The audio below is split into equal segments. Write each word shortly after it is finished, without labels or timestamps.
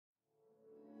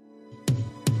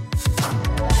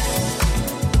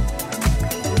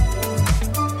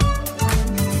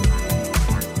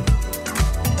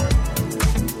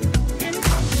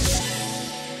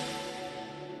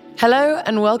Hello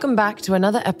and welcome back to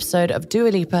another episode of Dua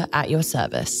Lipa at Your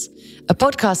Service, a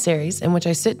podcast series in which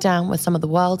I sit down with some of the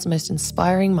world's most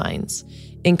inspiring minds,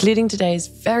 including today's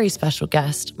very special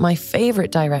guest, my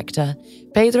favorite director,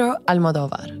 Pedro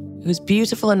Almodóvar, whose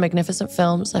beautiful and magnificent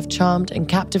films have charmed and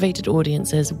captivated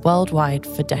audiences worldwide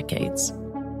for decades.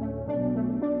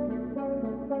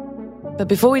 But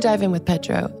before we dive in with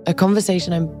Pedro, a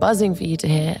conversation I'm buzzing for you to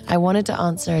hear, I wanted to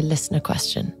answer a listener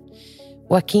question.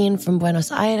 Joaquin from Buenos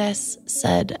Aires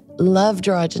said, loved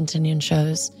your Argentinian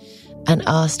shows, and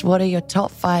asked, what are your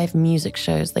top 5 music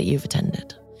shows that you've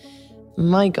attended?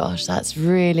 My gosh, that's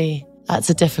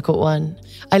a difficult one.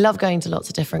 I love going to lots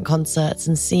of different concerts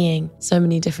and seeing so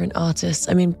many different artists.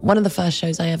 I mean, one of the first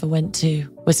shows I ever went to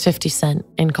was 50 Cent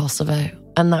in Kosovo,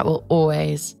 and that will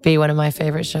always be one of my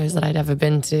favorite shows that I'd ever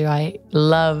been to. I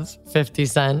love 50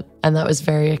 Cent, and that was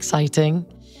very exciting.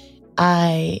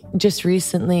 I just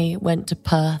recently went to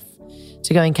Perth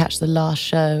to go and catch the last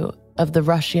show of the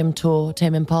Russian tour,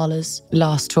 Tame Impala's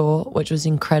last tour, which was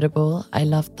incredible. I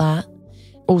loved that.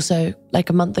 Also, like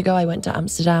a month ago, I went to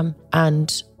Amsterdam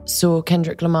and saw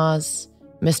Kendrick Lamar's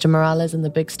Mr. Morales and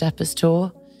the Big Steppers tour,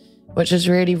 which was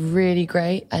really, really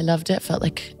great. I loved it. Felt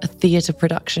like a theatre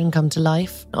production come to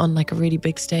life on like a really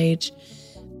big stage.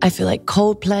 I feel like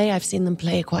Coldplay, I've seen them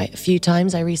play quite a few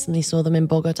times. I recently saw them in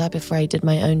Bogota before I did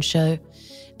my own show,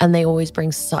 and they always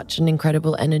bring such an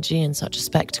incredible energy and such a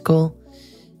spectacle.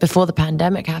 Before the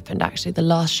pandemic happened, actually, the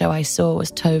last show I saw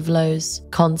was Tove Lo's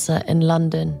concert in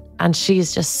London, and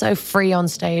she's just so free on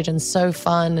stage and so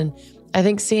fun. And I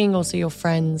think seeing also your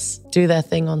friends do their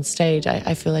thing on stage,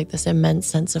 I feel like this immense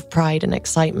sense of pride and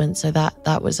excitement. So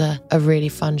that was a really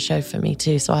fun show for me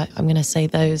too. So I'm going to say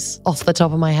those off the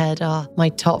top of my head are my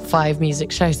top 5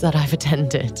 music shows that I've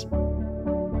attended.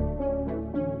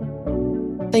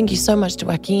 Thank you so much to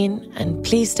Joaquin, and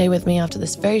please stay with me after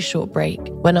this very short break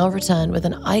when I'll return with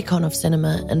an icon of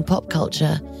cinema and pop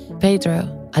culture,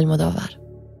 Pedro Almodóvar.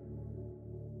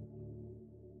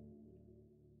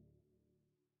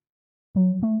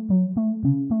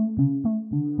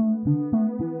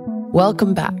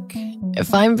 Welcome back.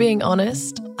 If I'm being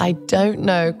honest, I don't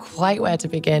know quite where to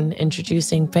begin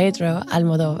introducing Pedro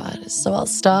Almodóvar, so I'll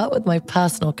start with my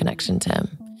personal connection to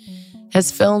him.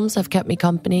 His films have kept me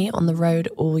company on the road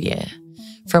all year.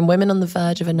 From Women on the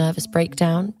Verge of a Nervous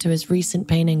Breakdown to his recent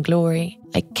Pain and Glory,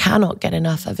 I cannot get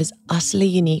enough of his utterly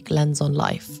unique lens on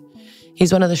life.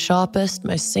 He's one of the sharpest,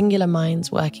 most singular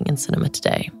minds working in cinema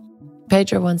today.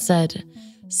 Pedro once said,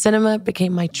 "Cinema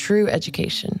became my true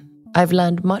education. I've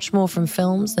learned much more from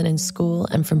films than in school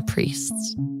and from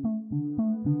priests."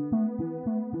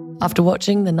 After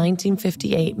watching the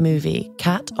 1958 movie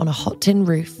Cat on a Hot Tin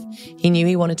Roof, he knew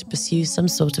he wanted to pursue some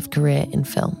sort of career in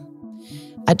film.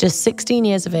 At just 16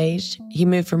 years of age, he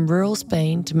moved from rural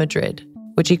Spain to Madrid,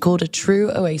 which he called a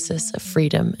true oasis of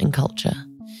freedom and culture.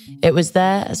 It was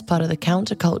there, as part of the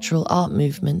countercultural art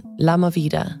movement, La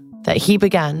Movida, that he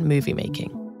began movie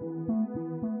making.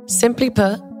 Simply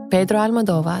put, Pedro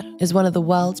Almodóvar is one of the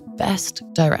world's best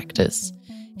directors.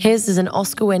 His is an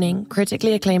Oscar-winning,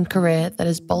 critically acclaimed career that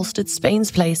has bolstered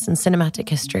Spain's place in cinematic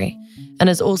history and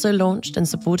has also launched and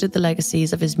supported the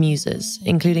legacies of his muses,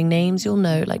 including names you'll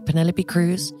know like Penélope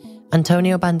Cruz,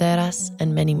 Antonio Banderas,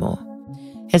 and many more.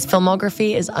 His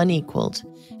filmography is unequaled,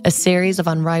 a series of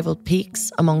unrivaled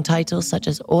peaks among titles such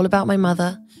as All About My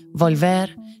Mother, Volver,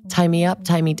 Tie Me Up,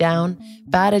 Tie Me Down,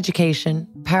 Bad Education,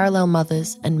 Parallel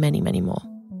Mothers, and many, many more.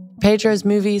 Pedro's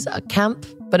movies are camp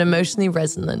but emotionally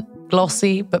resonant,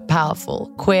 glossy but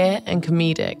powerful, queer and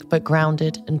comedic but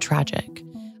grounded and tragic.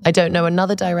 I don't know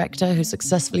another director who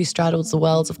successfully straddles the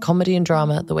worlds of comedy and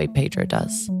drama the way Pedro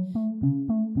does.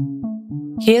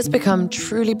 He has become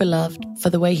truly beloved for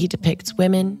the way he depicts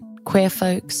women, queer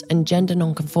folks, and gender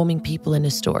non-conforming people in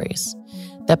his stories.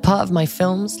 They're part of my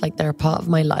films like they're a part of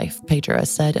my life, Pedro has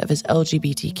said of his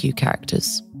LGBTQ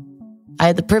characters. I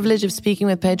had the privilege of speaking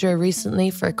with Pedro recently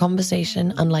for a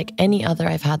conversation unlike any other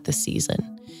I've had this season.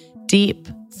 Deep,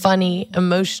 funny,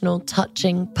 emotional,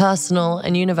 touching, personal,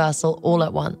 and universal all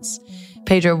at once.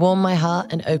 Pedro warmed my heart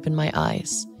and opened my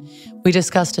eyes. We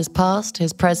discussed his past,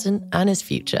 his present, and his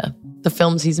future, the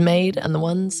films he's made and the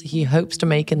ones he hopes to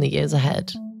make in the years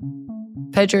ahead.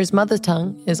 Pedro's mother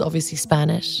tongue is obviously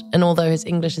Spanish, and although his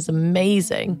English is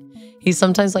amazing, he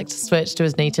sometimes likes to switch to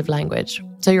his native language.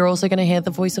 So you're also going to hear the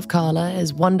voice of Carla,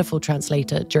 his wonderful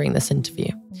translator, during this interview.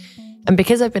 And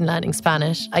because I've been learning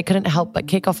Spanish, I couldn't help but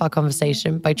kick off our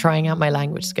conversation by trying out my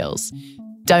language skills.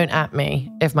 Don't at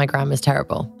me if my grammar's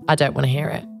terrible. I don't want to hear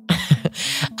it.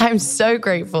 I'm so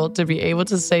grateful to be able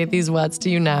to say these words to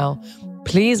you now.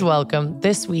 Please welcome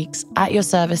this week's At Your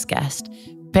Service guest,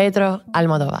 Pedro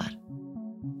Almodóvar.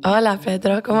 Hola,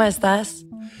 Pedro, ¿cómo estás?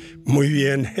 Muy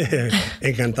bien,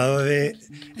 encantado de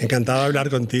hablar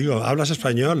contigo. ¿Hablas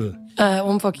español?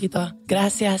 Un poquito.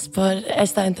 Gracias por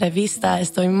esta entrevista.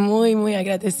 Estoy muy, muy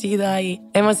agradecida y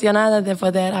emocionada de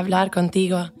poder hablar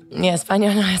contigo. Mi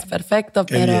español no es perfecto,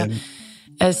 Qué pero bien.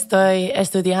 estoy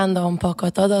estudiando un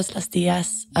poco todos los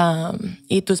días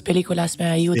y tus películas me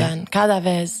Sí. ayudan cada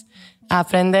vez a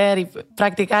aprender y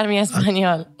practicar mi Ah,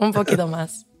 español un poquito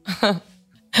más.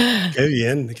 qué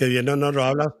bien, qué bien. No, no, lo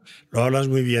hablas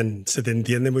muy bien, se te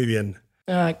entiende muy bien.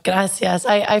 Gracias.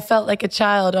 I felt like a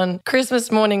child on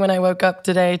Christmas morning when I woke up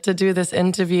today to do this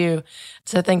interview.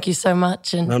 So thank you so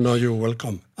much. No, no, you're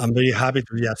welcome. I'm very happy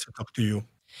to just talk to you.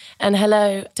 And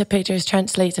hello to Pedro's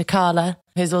translator, Carla,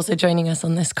 who's also joining us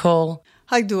on this call.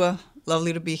 Hi, Dua.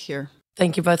 Lovely to be here.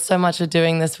 Thank you both so much for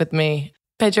doing this with me.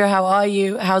 Pedro, how are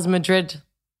you? How's Madrid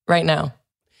right now?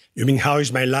 You mean how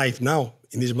is my life now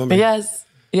in this moment? Yes.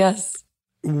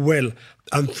 Well,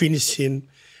 I'm finishing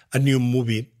a new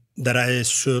movie that I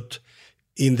shot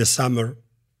in the summer.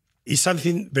 It's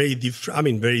something very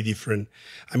different. Very different.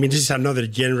 This is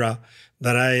another genre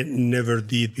that I never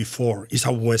did before. It's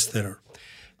a Western.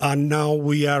 And now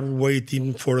we are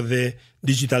waiting for the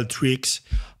digital tricks,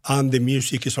 and the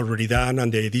music is already done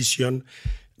and the edition.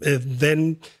 I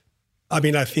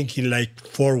think in like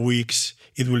 4 weeks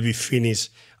it will be finished,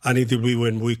 and it will be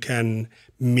when we can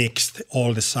mix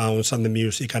all the sounds and the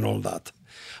music and all that.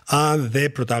 And the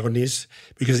protagonists,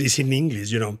 because it's in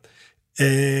English,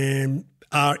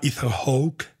 are Ethan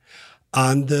Hawke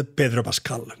and Pedro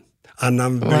Pascal. And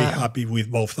I'm very happy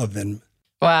with both of them.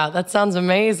 Wow, that sounds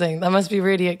amazing. That must be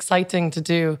really exciting to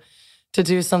do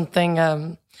something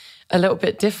a little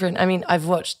bit different. I've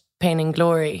watched Pain and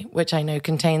Glory, which I know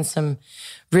contains some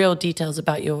real details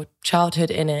about your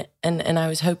childhood in it. And I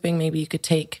was hoping maybe you could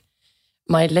take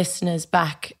my listeners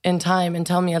back in time and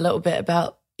tell me a little bit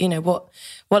about,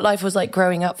 what life was like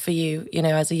growing up for you,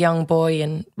 as a young boy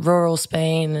in rural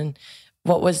Spain, and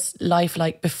what was life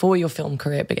like before your film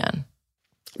career began?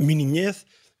 Mi niñez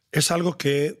es algo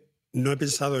que no he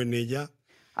pensado en ella.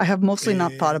 I have mostly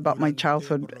not thought about my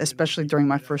childhood, especially during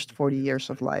my first 40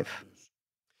 years of life.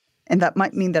 And that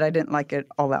might mean that I didn't like it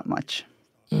all that much.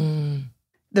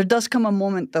 There does come a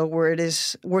moment, though, where it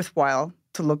is worthwhile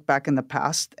to look back in the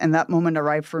past. And that moment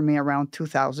arrived for me around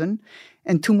 2000.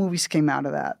 And 2 movies came out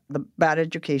of that, The Bad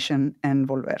Education and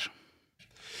Volver.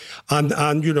 And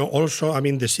also,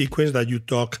 the sequence that you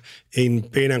talk in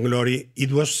Pain and Glory,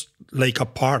 it was like a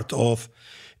part of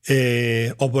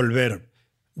Volver,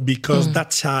 because that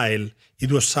child,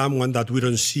 it was someone that we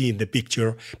don't see in the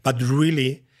picture, but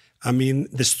really,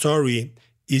 the story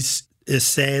is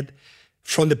said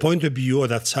from the point of view of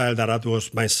that child, that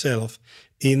was myself,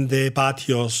 in the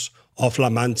patios of La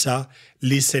Mancha,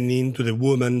 listening to the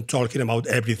woman talking about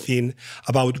everything,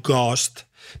 about ghosts,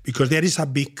 because there is a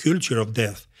big culture of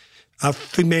death, a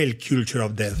female culture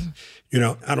of death,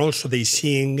 and also they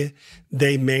sing,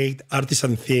 they make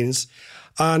artisan things.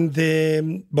 And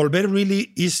Volver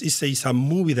really is a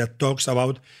movie that talks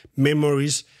about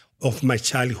memories of my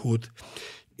childhood.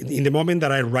 In the moment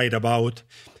that I write about,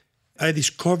 I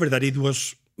discovered that it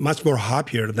was much more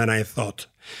happier than I thought.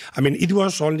 It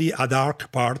was only a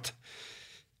dark part.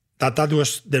 That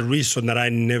was the reason that I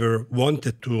never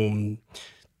wanted to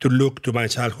look to my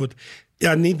childhood.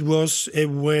 And it was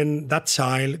when that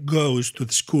child goes to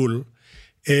the school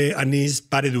and is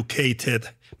bad educated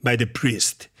by the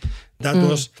priest. That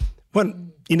was,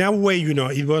 in a way,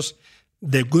 it was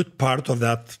the good part of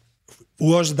that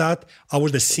was that I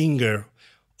was the singer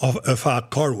of a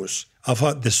chorus, of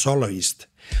the soloist.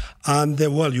 And,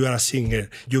 you are a singer.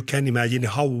 You can imagine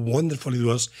how wonderful it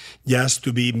was just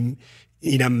to be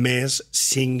in a mess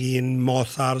singing,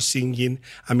 Mozart singing.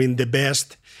 The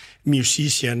best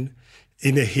musician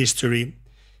in the history.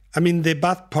 The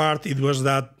bad part, it was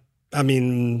that,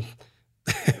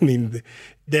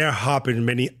 there happened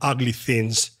many ugly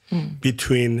things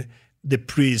between the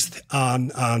priest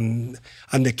and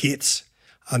the kids.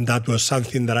 And that was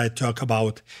something that I talk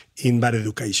about in Bad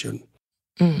Education.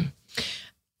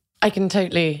 I can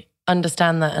totally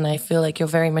understand that. And I feel like you're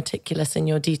very meticulous in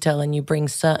your detail and you bring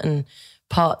certain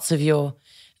parts of your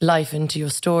life into your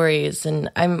stories. And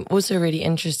I'm also really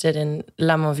interested in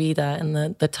La Movida and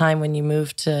the time when you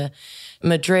moved to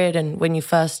Madrid and when you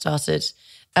first started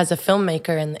as a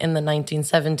filmmaker in the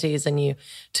 1970s and you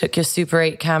took your Super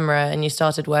 8 camera and you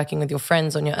started working with your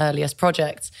friends on your earliest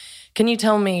projects. Can you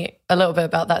tell me a little bit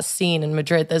about that scene in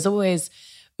Madrid? There's always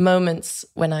moments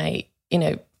when I,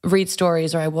 read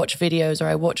stories or I watch videos or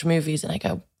I watch movies and I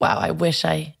go, wow, I wish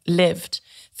I lived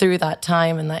through that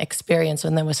time and that experience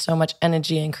when there was so much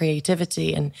energy and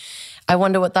creativity. And I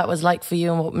wonder what that was like for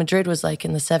you and what Madrid was like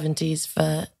in the 70s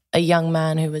for a young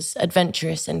man who was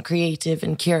adventurous and creative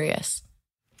and curious.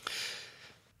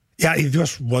 Yeah, it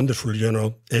was wonderful,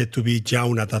 to be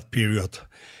young at that period.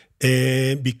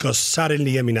 Because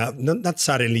suddenly, not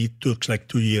suddenly, it took like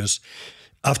 2 years.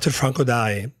 After Franco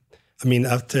died,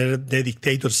 after the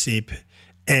dictatorship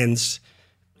ends,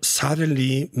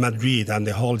 suddenly Madrid and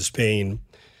the whole Spain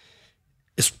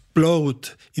explode.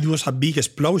 It was a big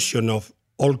explosion of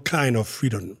all kind of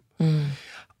freedom.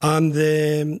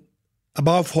 And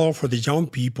above all, for the young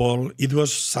people, it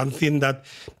was something that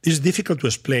is difficult to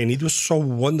explain. It was so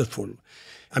wonderful.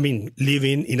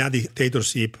 Living in a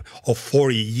dictatorship of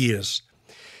 40 years.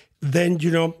 Then,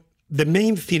 the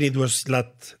main thing, it was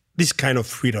that this kind of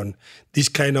freedom, this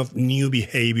kind of new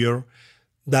behavior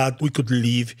that we could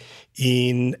live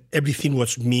in. Everything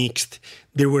was mixed.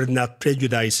 There were not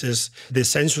prejudices. The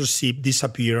censorship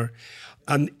disappeared.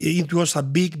 And it was a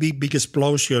big, big, big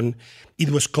explosion.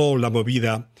 It was called La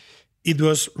Movida. It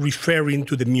was referring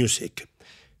to the music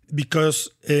because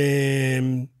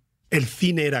el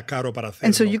cine era caro para hacerlo.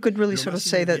 And so you could really sort of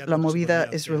say that La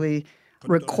Movida is really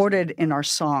recorded in our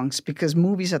songs because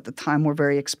movies at the time were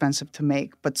very expensive to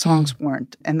make, but songs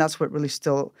weren't. And that's what really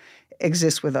still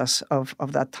exists with us of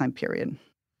that time period.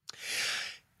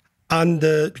 And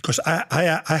because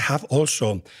I have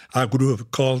also a group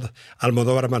called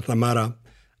Almodóvar McNamara.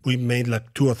 We made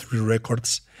like 2 or 3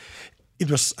 records.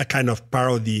 It was a kind of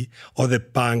parody of the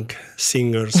punk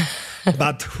singers,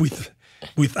 but with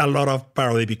a lot of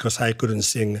parody because I couldn't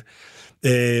sing.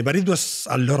 But it was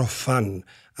a lot of fun.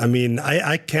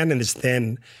 I can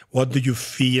understand what do you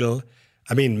feel.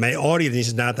 My audience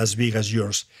is not as big as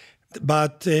yours.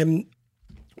 But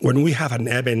when we have an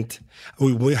event,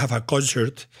 we have a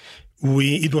concert,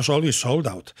 it was always sold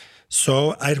out.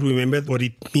 So I remembered what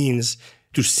it means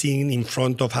to sing in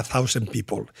front of 1,000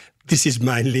 people. This is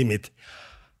my limit.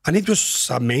 And it was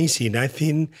amazing. I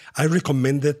think I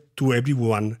recommend it to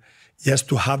everyone just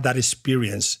to have that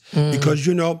experience. Because,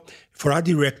 for a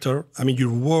director,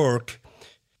 your work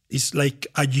is like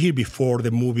a year before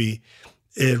the movie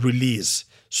release.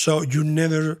 So you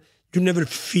never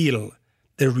feel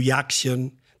the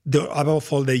reaction,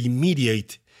 above all, the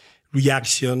immediate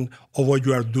reaction of what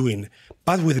you are doing.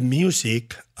 But with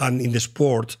music and in the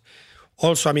sport,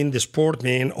 also, the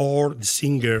sportman or the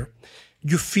singer,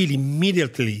 you feel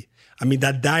immediately,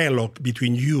 that dialogue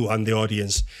between you and the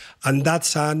audience. And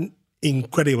that's an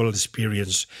incredible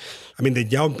experience. The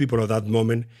young people of that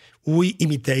moment, we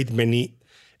imitate many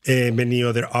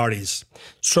other artists.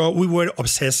 So we were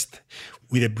obsessed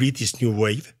with the British New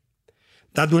Wave.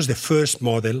 That was the first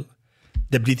model,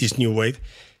 the British New Wave,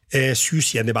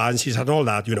 Susie and the Banshees and all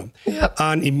that, Yep.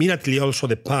 And immediately also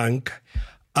the punk.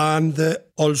 And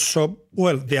also,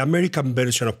 the American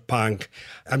version of punk.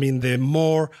 The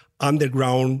more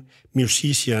underground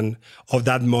musician of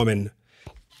that moment,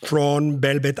 from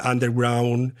Velvet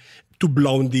Underground to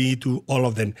Blondie to all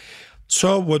of them.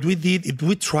 So what we did,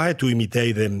 we tried to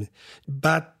imitate them,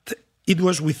 but it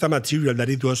was with a material that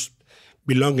it was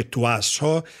belonged to us.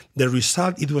 So the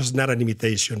result, it was not an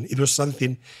imitation. It was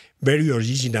something very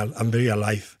original and very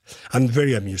alive and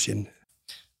very amusing.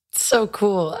 So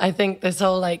cool. I think this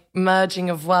whole merging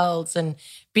of worlds and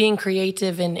being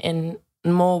creative in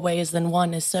more ways than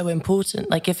one is so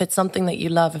important. If it's something that you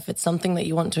love, if it's something that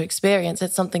you want to experience,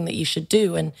 it's something that you should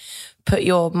do and put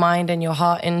your mind and your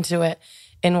heart into it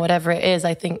in whatever it is.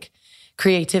 I think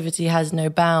creativity has no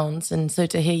bounds. And so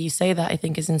to hear you say that, I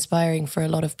think is inspiring for a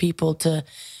lot of people to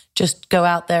just go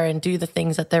out there and do the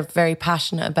things that they're very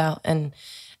passionate about and,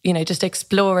 just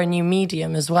explore a new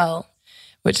medium as well,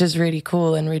 which is really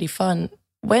cool and really fun.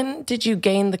 When did you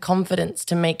gain the confidence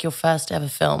to make your first ever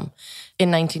film?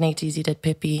 In 1980s, you did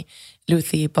Pippi,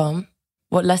 Lucy, Bomb.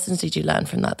 What lessons did you learn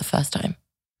from that the first time?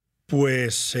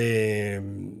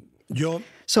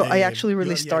 So I actually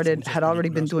really had already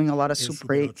been doing a lot of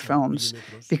Super 8 films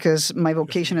because my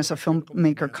vocation as a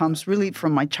filmmaker comes really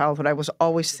from my childhood. I was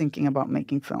always thinking about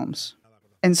making films.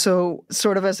 And so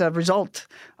sort of as a result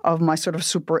of my sort of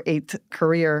Super 8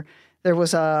 career, there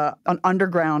was an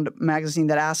underground magazine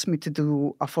that asked me to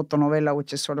do a fotonovela,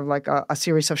 which is sort of like a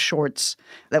series of shorts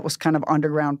that was kind of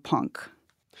underground punk.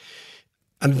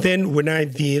 And then when I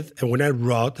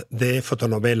wrote the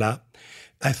fotonovela,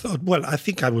 I thought, I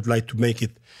think I would like to make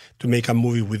a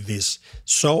movie with this.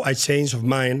 So I changed of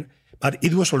mind, but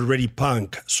it was already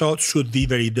punk, so it should be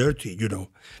very dirty,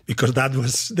 because that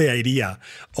was the idea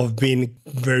of being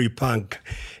very punk.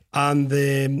 And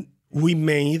we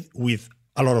made with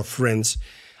a lot of friends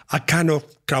a kind of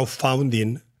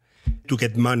crowdfunding to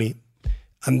get money.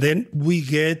 And then we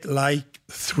get like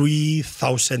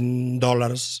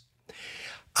 $3,000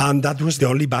 And that was the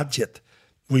only budget.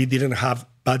 We didn't have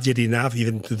budget enough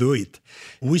even to do it.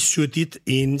 We shot it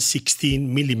in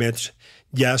 16 millimeters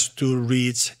just to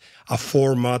reach a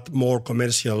format more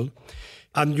commercial.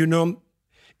 And,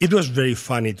 it was very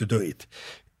funny to do it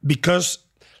because,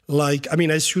 I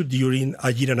shoot during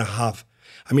a year and a half.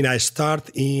 I start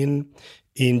in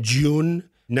June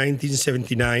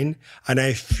 1979 and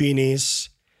I finish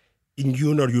in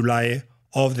June or July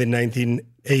of the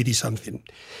 1980-something.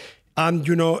 And,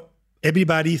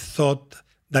 everybody thought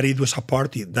that it was a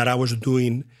party that I was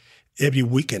doing every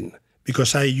weekend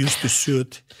because I used to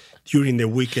shoot during the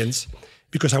weekends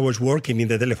because I was working in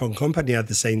the telephone company at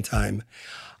the same time.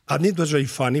 And it was very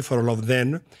funny for all of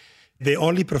them. The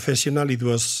only professional, it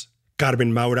was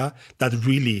Carmen Maura, that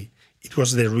really, it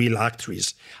was the real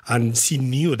actress. And she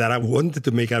knew that I wanted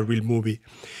to make a real movie.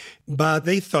 But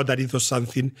they thought that it was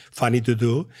something funny to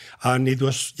do, and it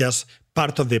was just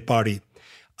part of the party.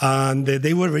 And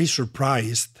they were very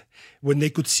surprised when they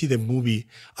could see the movie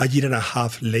a year and a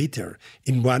half later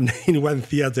in one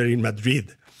theater in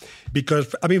Madrid.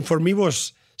 Because, for me, it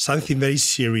was something very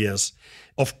serious.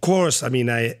 Of course, I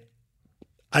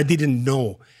didn't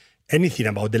know anything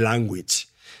about the language.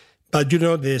 But,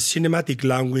 the cinematic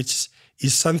language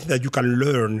is something that you can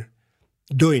learn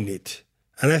doing it.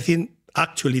 And I think,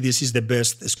 actually, this is the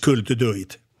best school to do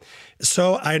it.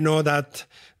 So I know that,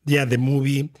 the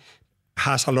movie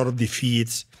has a lot of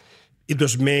defeats. It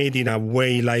was made in a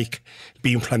way like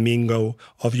Being Flamingo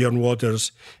of John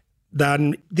Waters.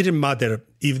 Then didn't matter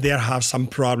if there have some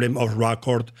problem of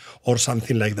record or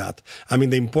something like that.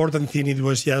 The important thing, it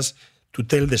was just to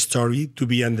tell the story, to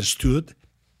be understood,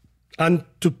 and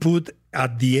to put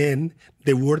at the end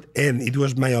the word end. It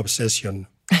was my obsession.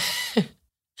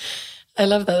 I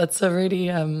love that. That's a really,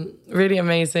 really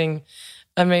amazing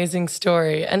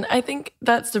story. And I think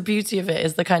that's the beauty of it,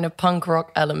 is the kind of punk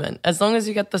rock element. As long as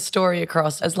you get the story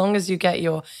across, as long as you get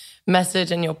your message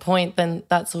and your point, then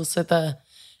that's also the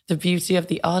beauty of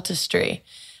the artistry.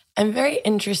 I'm very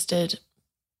interested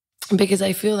because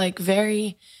I feel like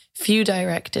very few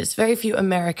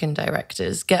American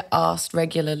directors get asked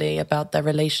regularly about their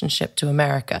relationship to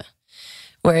America.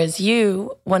 Whereas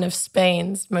you, one of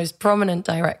Spain's most prominent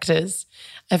directors,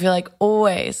 I feel like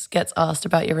always gets asked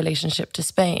about your relationship to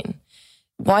Spain.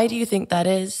 Why do you think that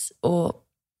is? Or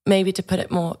maybe to put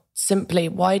it more simply,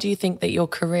 why do you think that your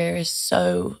career is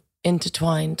so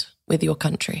intertwined with your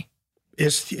country?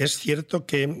 Es cierto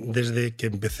que desde que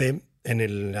empecé en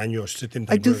el año 79.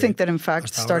 I do think that, in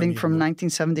fact, starting from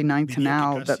 1979 to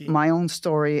now, that my own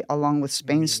story, along with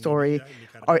Spain's story,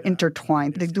 are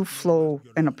intertwined. They do flow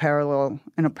in a parallel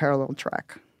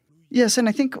track. Yes, and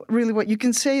I think really what you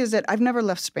can say is that I've never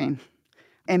left Spain.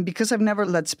 And because I've never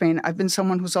left Spain, I've been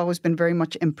someone who's always been very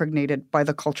much impregnated by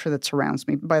the culture that surrounds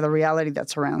me, by the reality that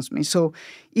surrounds me. So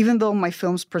even though my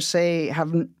films per se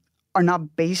are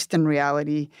not based in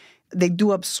reality, they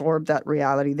do absorb that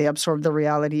reality. They absorb the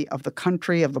reality of the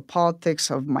country, of the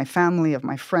politics, of my family, of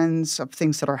my friends, of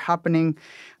things that are happening,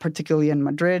 particularly in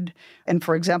Madrid. And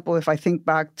for example, if I think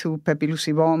back to Pepe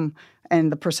Lucibom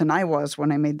and the person I was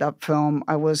when I made that film,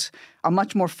 I was a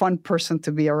much more fun person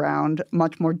to be around,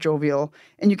 much more jovial.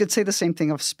 And you could say the same thing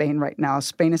of Spain right now.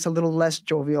 Spain is a little less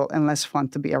jovial and less fun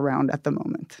to be around at the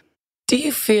moment. Do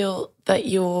you feel that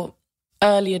your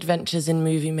early adventures in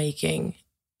movie making,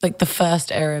 like the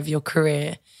first era of your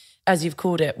career, as you've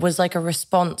called it, was like a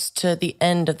response to the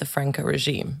end of the Franco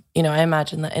regime? I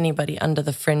imagine that anybody under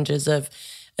the fringes of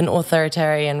an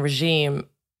authoritarian regime,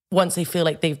 once they feel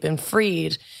like they've been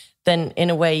freed, then in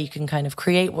a way you can kind of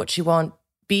create what you want,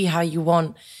 be how you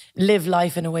want, live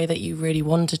life in a way that you really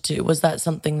wanted to. Was that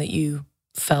something that you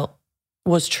felt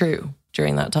was true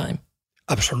during that time?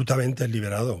 Absolutamente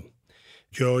liberado.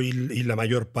 Yo y la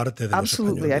mayor parte de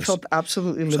absolutely, I felt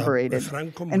absolutely liberated.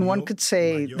 And one could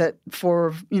say that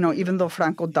for, even though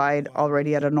Franco died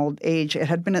already at an old age, it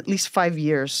had been at least 5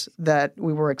 years that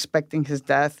we were expecting his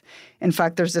death. In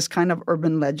fact, there's this kind of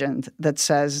urban legend that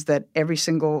says that every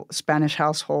single Spanish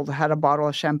household had a bottle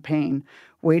of champagne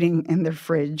waiting in their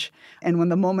fridge. And when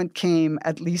the moment came,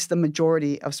 at least the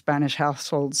majority of Spanish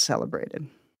households celebrated.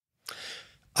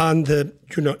 And,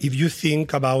 if you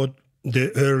think about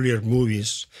the earlier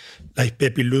movies, like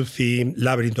Pepe Lucy,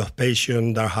 Labyrinth of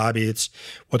Passion, Dark Habits,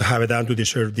 What Have I Done to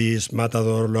Deserve This,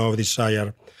 Matador, Love,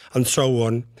 Desire, and so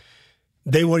on,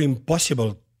 they were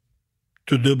impossible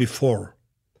to do before.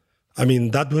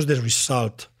 That was the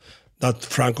result that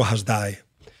Franco has died.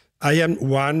 I am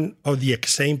one of the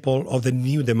example of the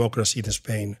new democracy in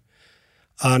Spain.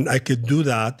 And I could do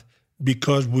that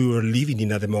because we were living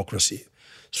in a democracy.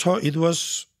 So it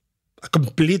was a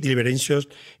complete liberation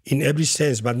in every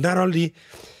sense, but not only,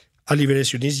 a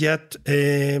liberationist, yet,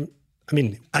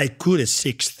 I could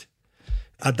exist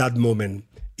at that moment.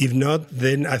 If not,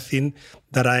 then I think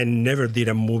that I never did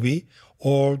a movie,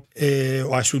 or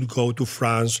I should go to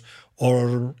France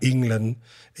or England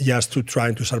just to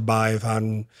try to survive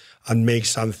and make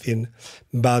something.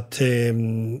 But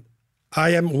I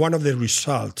am one of the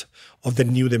result of the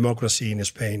new democracy in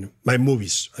Spain. My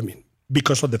movies,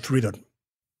 because of the freedom.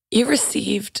 You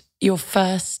received your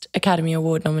first Academy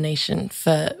Award nomination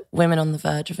for Women on the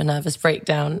Verge of a Nervous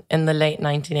Breakdown in the late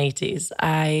 1980s.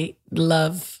 I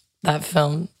love that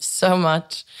film so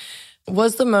much.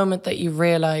 Was the moment that you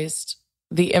realized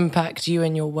the impact you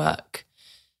and your work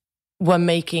were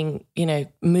making,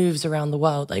 moves around the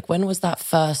world? Like, when was that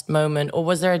first moment? Or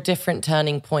was there a different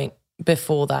turning point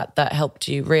before that helped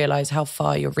you realize how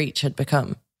far your reach had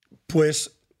become? Pues,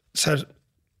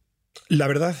 la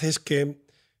verdad es que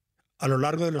a lo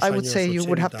largo de los I would say you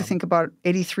would have to think about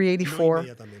 83, 84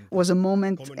 was a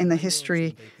moment in the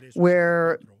history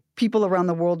where people around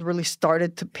the world really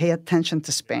started to pay attention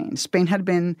to Spain. Spain had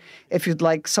been, if you'd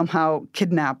like, somehow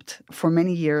kidnapped for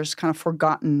many years, kind of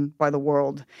forgotten by the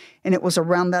world. And it was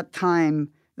around that time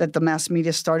that the mass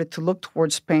media started to look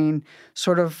towards Spain,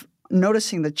 sort of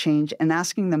noticing the change and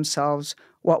asking themselves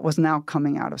what was now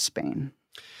coming out of Spain.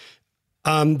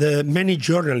 And many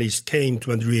journalists came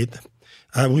to Madrid.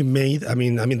 We made,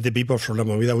 the people from La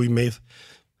Movida, we made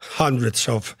hundreds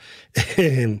of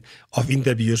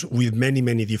interviews with many,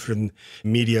 many different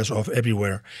medias of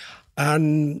everywhere.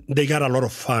 And they got a lot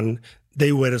of fun.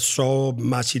 They were so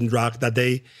much in drag that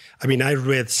I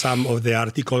read some of the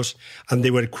articles and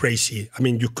they were crazy.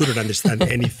 You couldn't understand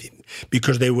anything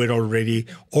because they were already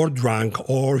or drunk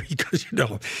or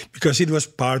because it was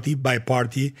party by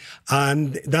party.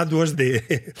 And that was the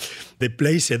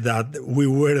place that we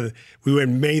were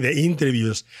made the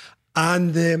interviews.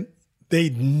 And they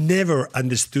never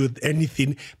understood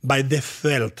anything, but they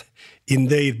felt in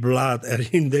their blood and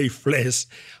in their flesh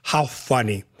how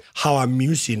funny, how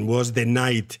amusing was the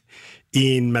night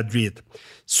in Madrid.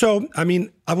 So,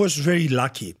 I was very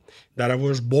lucky that I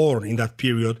was born in that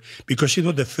period because it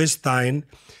was the first time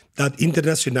that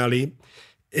internationally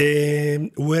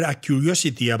were a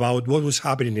curiosity about what was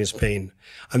happening in Spain.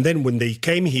 And then when they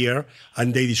came here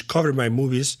and they discovered my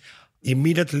movies,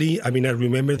 immediately, I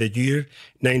remember the year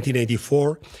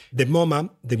 1984, the MoMA,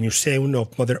 the Museum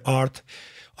of Modern Art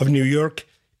of New York,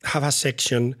 have a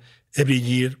section every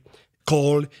year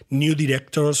called New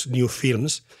Directors, New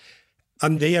Films.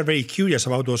 And they are very curious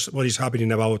about what is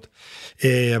happening about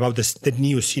the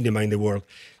new cinema in the world.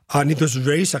 And it was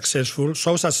very successful,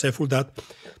 so successful that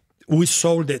we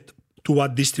sold it to a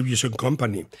distribution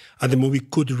company. And the movie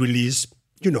could release,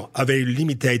 a very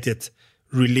limited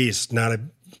release, not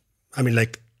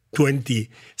like 20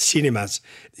 cinemas.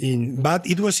 But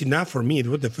it was enough for me. It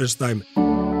was the first time.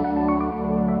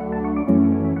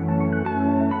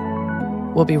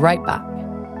 We'll be right back.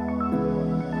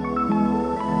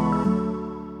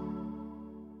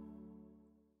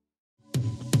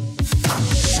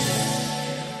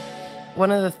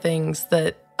 One of the things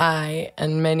that I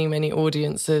and many, many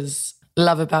audiences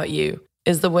love about you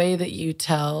is the way that you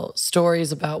tell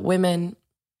stories about women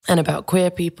and about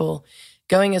queer people,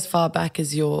 going as far back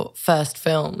as your first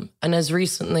film and as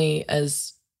recently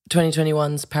as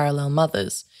 2021's Parallel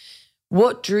Mothers.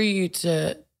 What drew you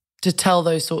to tell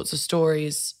those sorts of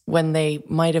stories when they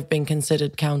might have been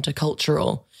considered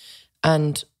countercultural,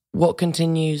 and what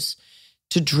continues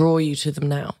to draw you to them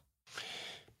now?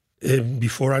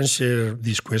 Before I answer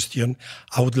this question,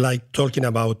 I would like, talking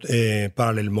about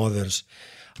Parallel Mothers,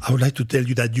 I would like to tell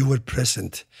you that you were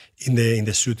present in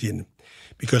the shooting,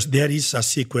 because there is a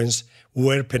sequence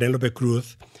where Penelope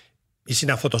Cruz is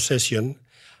in a photo session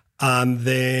and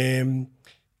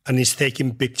is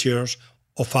taking pictures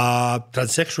of a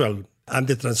transsexual. And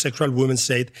the transsexual woman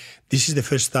said, "This is the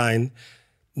first time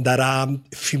that a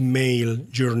female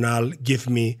journal gave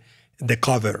me the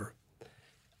cover."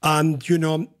 And,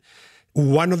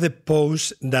 one of the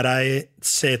posts that I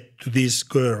said to this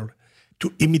girl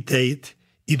to imitate,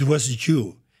 it was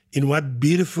you. In what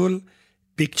beautiful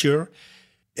picture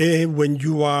when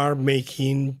you are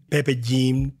making Pepe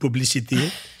Jean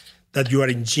publicity, that you are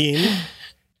in jean,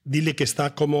 dile que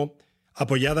está como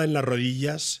apoyada en las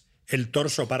rodillas, el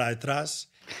torso para detrás.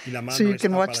 So you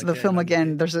can watch the film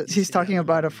again. He's talking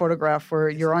about a photograph where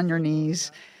you're on your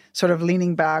knees, sort of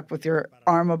leaning back with your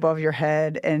arm above your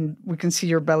head, and we can see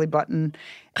your belly button.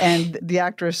 And the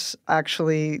actress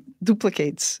actually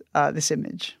duplicates this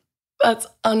image. That's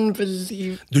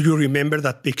unbelievable. Do you remember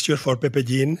that picture for Pepe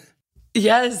Jean?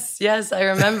 Yes, I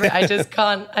remember. I just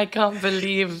can't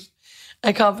believe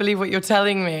what you're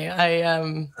telling me.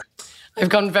 I've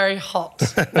gone very hot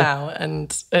now,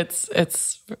 and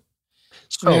it's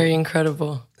very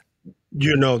incredible.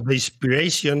 You know, the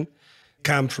inspiration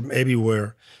come from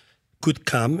everywhere, could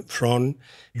come from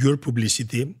your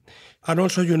publicity. And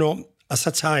also, you know, as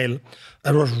a child,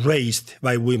 I was raised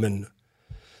by women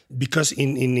because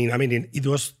it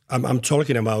was, I'm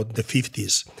talking about the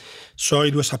 50s. So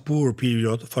it was a poor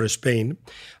period for Spain.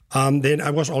 And then I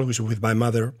was always with my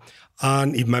mother.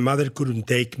 And if my mother couldn't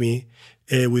take me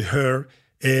with her,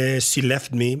 she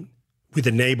left me with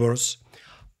the neighbors.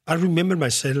 I remember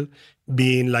myself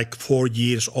being like 4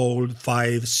 years old,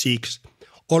 5, 6,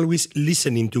 always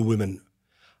listening to women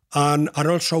and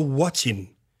also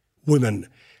watching women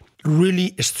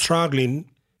really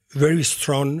struggling, very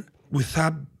strong with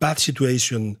a bad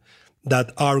situation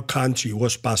that our country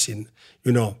was passing,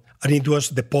 you know, and it was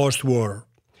the post-war.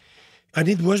 And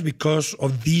it was because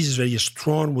of these very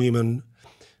strong women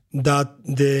that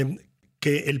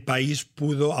que el país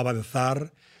pudo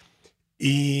avanzar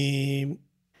y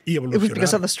evolucionar. It was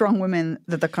because of the strong women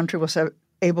that the country was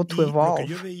able to evolve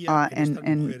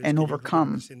and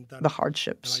overcome the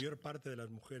hardships.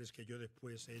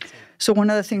 So one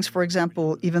of the things, for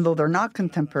example, even though they're not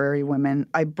contemporary women,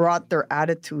 I brought their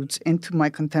attitudes into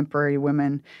my contemporary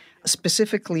women,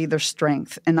 specifically their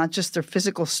strength, and not just their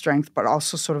physical strength, but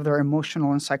also sort of their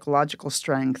emotional and psychological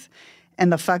strength.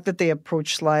 And the fact that they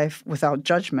approached life without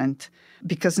judgment,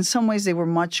 because in some ways they were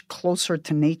much closer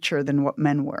to nature than what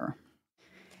men were.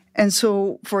 And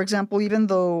so, for example, even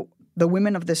though the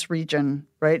women of this region,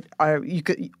 right,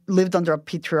 lived under a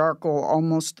patriarchal,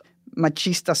 almost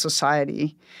machista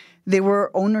society, they were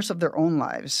owners of their own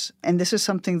lives. And this is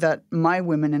something that my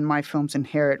women in my films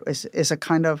inherit, is a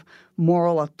kind of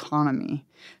moral autonomy.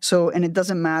 So, and it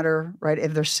doesn't matter, right,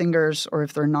 if they're singers or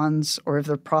if they're nuns or if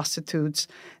they're prostitutes,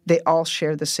 they all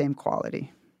share the same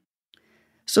quality.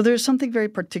 So there's something very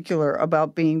particular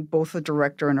about being both a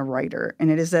director and a writer, and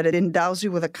it is that it endows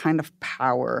you with a kind of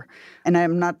power. And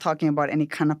I'm not talking about any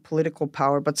kind of political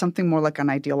power, but something more like an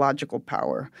ideological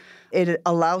power. It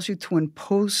allows you to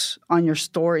impose on your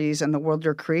stories and the world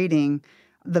you're creating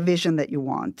the vision that you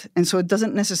want. And so it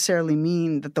doesn't necessarily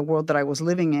mean that the world that I was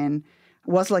living in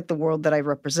was like the world that I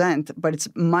represent, but it's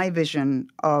my vision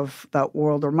of that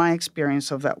world or my experience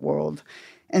of that world.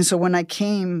 And so when I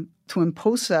came to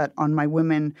impose that on my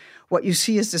women, what you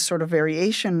see is this sort of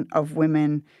variation of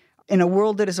women in a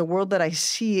world that is a world that I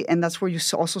see, and that's where you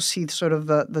also see sort of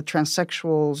the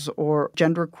transsexuals or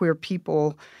genderqueer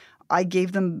people. I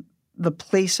gave them the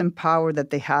place and power that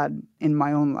they had in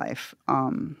my own life,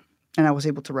 and I was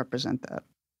able to represent that.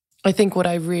 I think what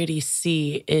I really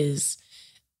see is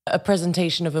a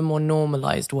presentation of a more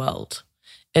normalized world,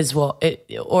 is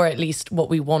or at least what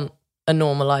we want a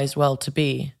normalized world to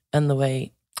be, and the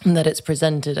way that it's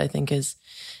presented, I think, is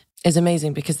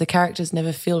amazing, because the characters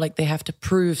never feel like they have to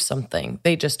prove something.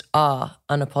 They just are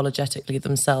unapologetically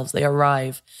themselves. They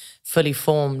arrive fully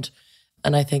formed.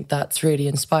 And I think that's really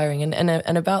inspiring.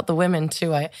 And about the women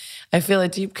too, I feel a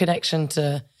deep connection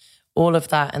to all of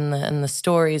that and the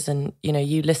stories, and, you know,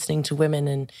 you listening to women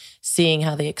and seeing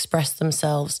how they express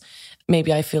themselves.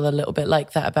 Maybe I feel a little bit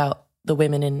like that about the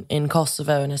women in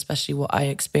Kosovo, and especially what I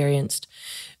experienced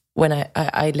when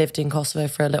I lived in Kosovo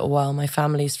for a little while. My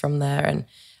family's from there, and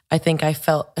I think I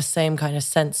felt the same kind of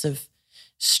sense of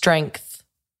strength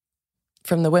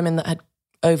from the women that had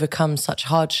overcome such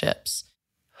hardships.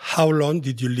 How long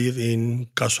did you live in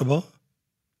Kosovo?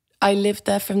 I lived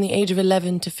there from the age of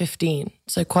 11 to 15,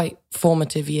 so quite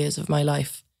formative years of my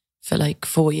life, for like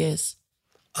 4 years.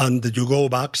 And did you go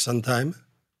back sometime?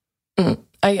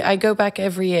 I go back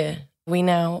every year. We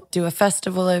now do a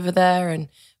festival over there, and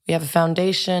we have a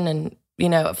foundation, and, you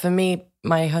know, for me,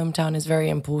 my hometown is very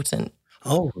important.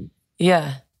 Oh.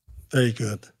 Yeah. Very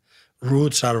good.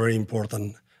 Roots are very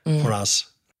important for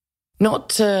us. Not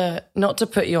to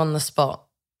put you on the spot,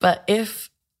 but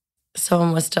if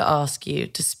someone was to ask you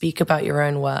to speak about your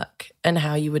own work and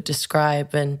how you would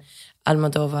describe an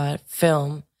Almodóvar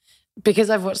film, because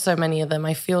I've watched so many of them,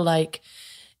 I feel like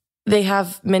they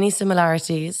have many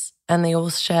similarities and they all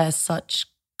share such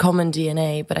common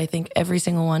DNA, but I think every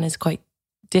single one is quite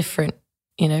different,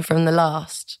 you know, from the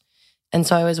last. And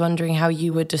so I was wondering how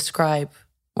you would describe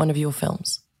one of your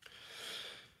films.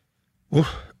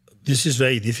 This is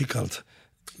very difficult,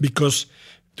 because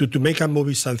to make a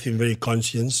movie is something very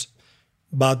conscious,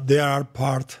 but there are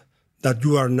parts that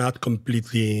you are not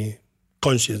completely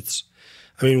conscious.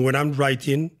 I mean, when I'm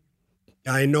writing,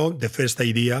 I know the first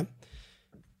idea,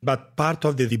 but part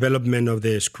of the development of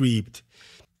the script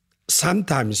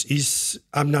sometimes is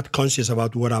I'm not conscious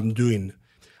about what I'm doing,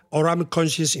 or I'm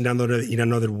conscious in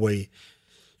another way.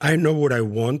 I know what I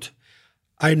want,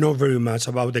 I know very much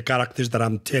about the characters that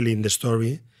I'm telling the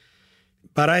story,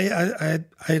 but I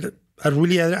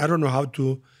don't know how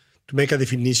to make a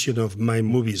definition of my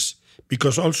movies,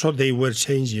 because also they were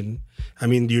changing. I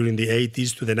mean, during the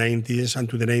 80s to the 90s and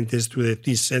to the 90s to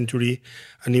this century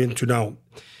and even to now.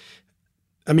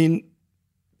 I mean,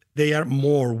 they are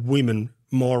more women,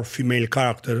 more female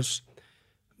characters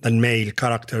than male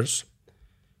characters.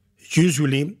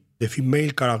 Usually, the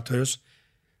female characters,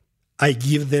 I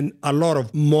give them a lot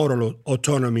of moral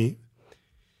autonomy,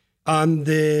 and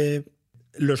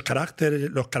los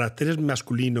caracteres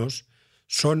masculinos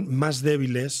son más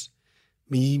débiles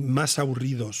y más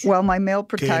aburridos. Well, my male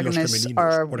protagonists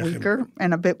are weaker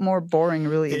and a bit more boring,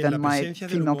 really, than my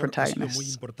female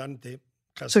protagonists.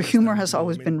 So humor has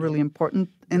always been really important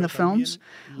in the films,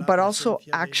 but also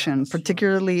action.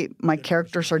 Particularly, my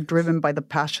characters are driven by the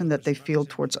passion that they feel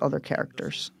towards other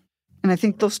characters. And I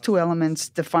think those two elements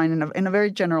define in a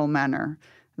very general manner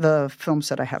the films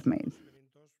that I have made.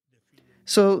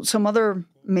 So some other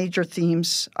major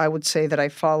themes I would say that I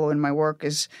follow in my work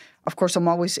is, of course, I'm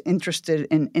always interested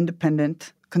in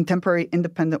contemporary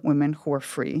independent women who are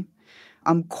free.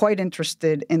 I'm quite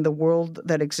interested in the world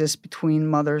that exists between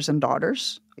mothers and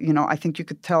daughters. You know, I think you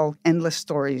could tell endless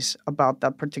stories about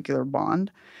that particular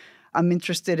bond. I'm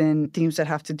interested in themes that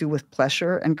have to do with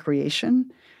pleasure and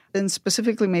creation, and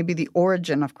specifically maybe the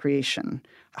origin of creation,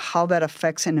 how that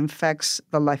affects and infects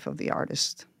the life of the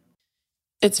artist.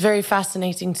 It's very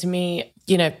fascinating to me.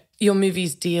 You know, your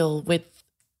movies deal with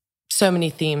so many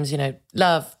themes, you know,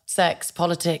 love, sex,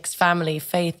 politics, family,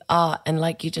 faith, art, and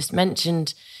like you just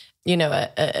mentioned, you know,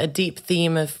 a deep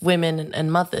theme of women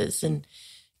and mothers. And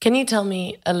can you tell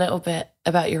me a little bit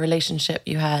about your relationship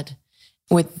you had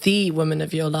with the woman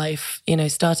of your life, you know,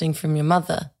 starting from your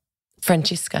mother,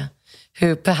 Francisca,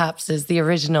 who perhaps is the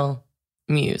original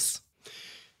muse?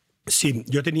 Sí,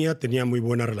 yo tenía muy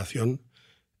buena relación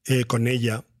con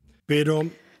ella, pero...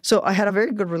 So I had a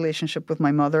very good relationship with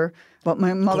my mother, but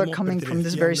my mother, coming from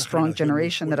this very strong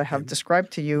generation that I have described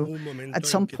to you, at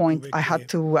some point I had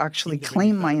to actually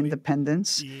claim my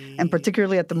independence, and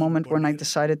particularly at the moment when I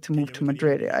decided to move to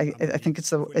Madrid. I think it's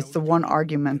the one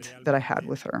argument that I had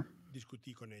with her.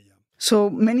 So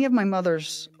many of my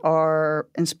mothers are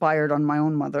inspired on my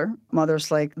own mother, mothers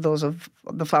like those of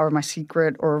The Flower of My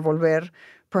Secret or Volver.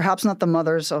 Perhaps not the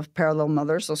mothers of Parallel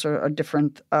Mothers. Those are a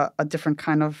different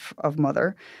kind of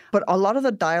mother. But a lot of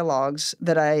the dialogues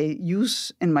that I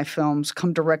use in my films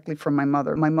come directly from my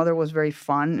mother. My mother was very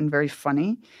fun and very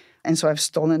funny, and so I've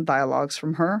stolen dialogues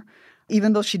from her.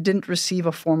 Even though she didn't receive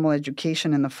a formal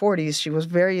education in the 40s, she was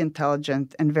very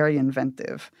intelligent and very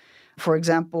inventive. For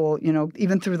example, you know,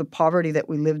 even through the poverty that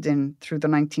we lived in through the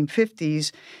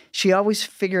 1950s, she always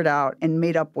figured out and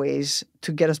made up ways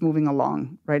to get us moving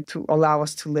along, right, to allow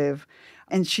us to live.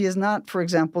 And she is not, for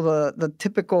example, the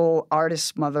typical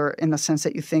artist mother in the sense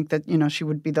that you think that, you know, she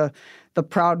would be the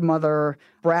proud mother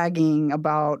bragging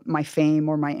about my fame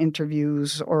or my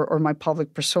interviews or my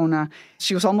public persona.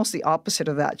 She was almost the opposite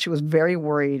of that. She was very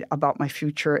worried about my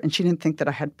future, and she didn't think that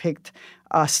I had picked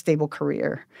a stable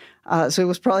career. So it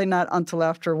was probably not until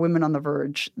after Women on the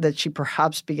Verge that she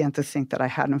perhaps began to think that I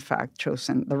had, in fact,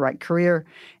 chosen the right career.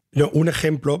 No, un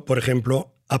ejemplo, por ejemplo,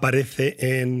 aparece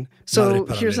en So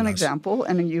here's an example,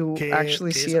 and you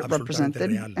actually see it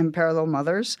represented in Parallel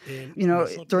Mothers. You know,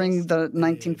 during the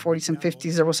 1940s and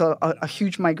 50s, there was a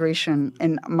huge migration,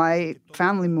 and my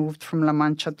family moved from La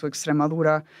Mancha to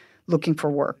Extremadura looking for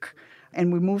work.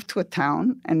 And we moved to a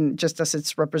town, and just as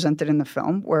it's represented in the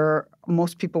film, where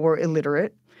most people were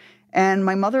illiterate. And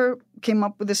my mother came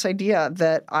up with this idea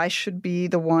that I should be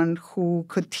the one who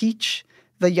could teach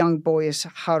the young boys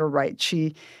how to write.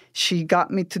 She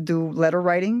got me to do letter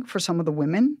writing for some of the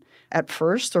women at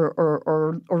first,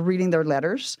 or reading their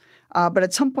letters. But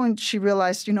at some point, she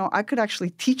realized, you know, I could actually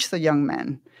teach the young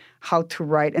men how to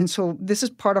write. And so this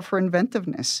is part of her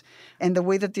inventiveness. And the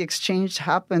way that the exchange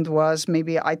happened was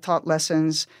maybe I taught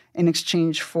lessons in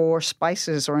exchange for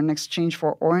spices, or in exchange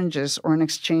for oranges, or in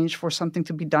exchange for something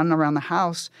to be done around the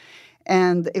house.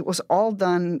 And it was all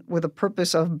done with the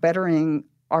purpose of bettering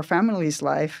our family's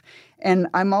life. And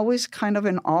I'm always kind of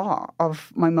in awe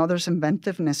of my mother's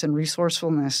inventiveness and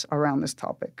resourcefulness around this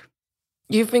topic.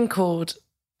 You've been called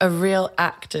a real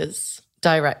actor's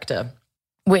director,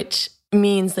 which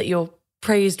means that you're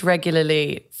praised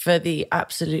regularly for the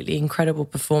absolutely incredible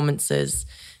performances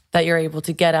that you're able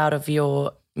to get out of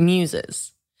your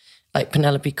muses, like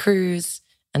Penelope Cruz,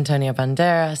 Antonio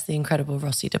Banderas, the incredible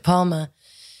Rossi de Palma,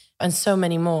 and so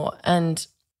many more. And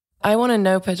I want to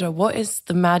know, Pedro, what is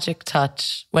the magic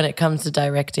touch when it comes to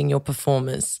directing your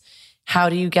performers? How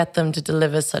do you get them to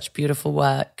deliver such beautiful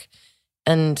work?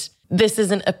 And this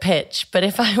isn't a pitch, but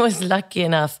if I was lucky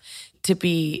enough to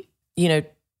be,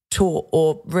 taught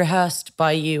or rehearsed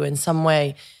by you in some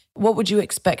way, what would you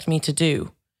expect me to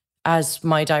do as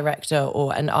my director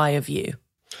or an eye of you?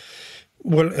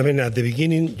 Well, at the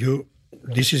beginning,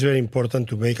 this is very important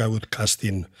to make a good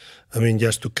casting.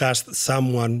 Just to cast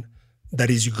someone that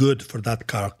is good for that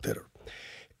character.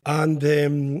 And,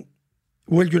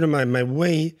 my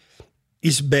way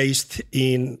is based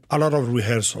in a lot of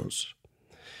rehearsals.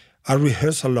 I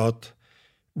rehearse a lot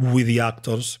with the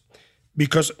actors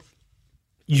because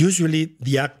usually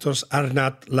the actors are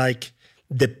not like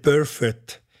the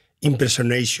perfect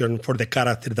impersonation for the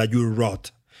character that you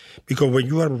wrote. Because when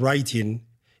you are writing,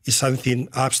 it's something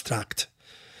abstract.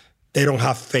 They don't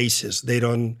have faces.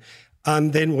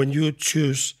 And then when you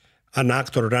choose an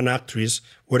actor or an actress,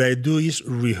 what I do is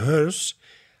rehearse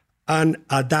and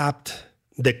adapt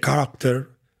the character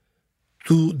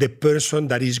to the person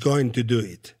that is going to do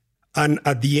it. And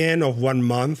at the end of 1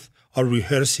 month of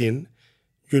rehearsing,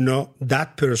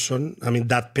 that person,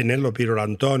 that Penelope or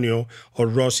Antonio or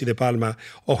Rosy de Palma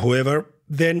or whoever,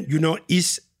 then,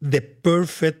 is the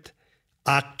perfect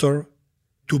actor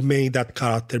to make that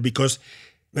character. Because,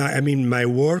 my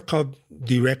work of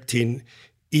directing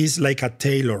is like a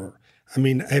tailor.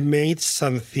 I made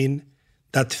something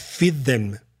that fit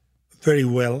them very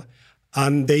well,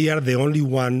 and they are the only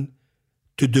one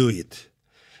to do it.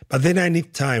 But then I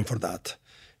need time for that.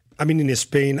 In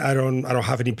Spain, I don't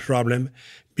have any problem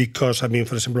because, for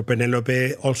example,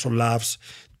 Penelope also loves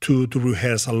to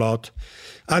rehearse a lot.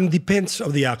 And depends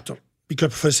on the actor.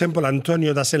 Because, for example,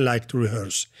 Antonio doesn't like to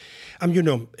rehearse.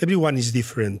 Everyone is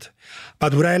different.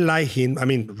 But what I like him,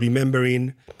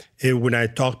 remembering when I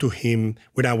talked to him,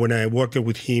 when I worked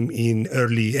with him in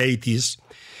early 80s,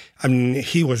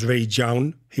 he was very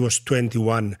young. He was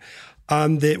 21.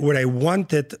 And what I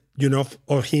wanted,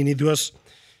 of him, it was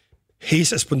his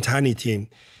spontaneity,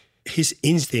 his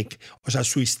instinct,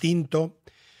 su instinto.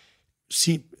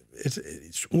 Sí,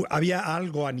 había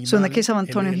algo animal. So in the case of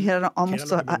Antonio, he had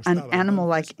almost an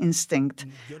animal-like instinct.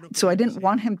 So I didn't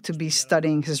want him to be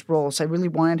studying his roles. I really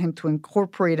wanted him to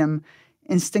incorporate him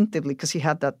instinctively because he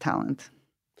had that talent.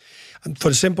 And for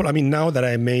example, now that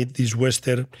I made this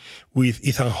Western with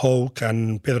Ethan Hawke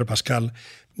and Pedro Pascal,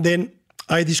 then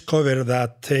I discovered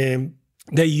that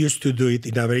they used to do it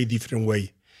in a very different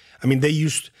way. They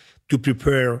used to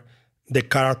prepare the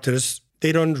characters.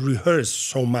 They don't rehearse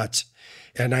so much.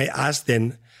 And I asked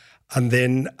them, and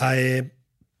then I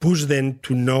pushed them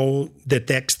to know the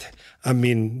text,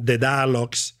 the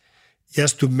dialogues,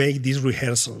 just to make these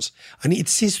rehearsals. And it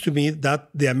seems to me that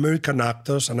the American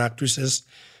actors and actresses,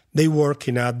 they work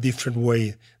in a different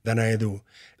way than I do.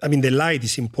 The light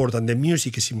is important, the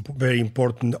music is very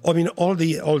important. All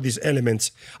these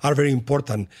elements are very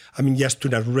important. Just to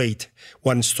narrate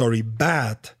one story.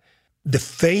 But the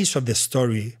face of the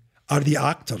story are the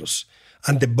actors,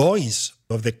 and the voice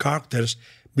of the characters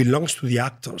belongs to the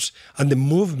actors, and the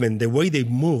movement, the way they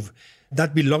move,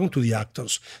 that belongs to the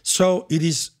actors. So it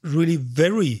is really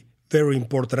very, very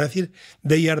important. I think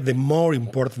they are the more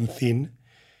important thing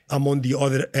among the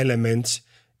other elements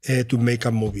to make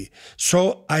a movie.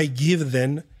 So I give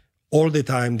them all the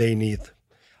time they need.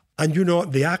 And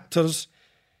the actors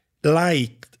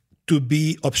like to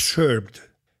be observed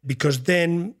because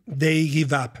then they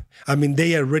give up.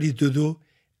 They are ready to do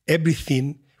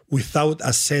everything without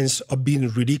a sense of being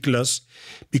ridiculous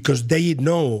because they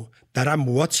know that I'm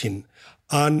watching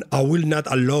and I will not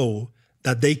allow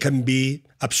that they can be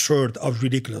absurd or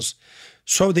ridiculous.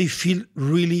 So they feel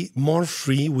really more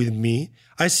free with me.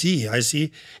 I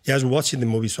see, just watching the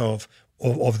movies of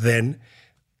them,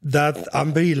 that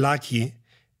I'm very lucky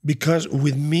because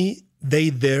with me,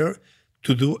 they dare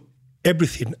to do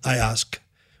everything I ask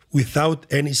without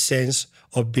any sense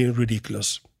of being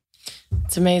ridiculous.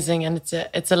 It's amazing, and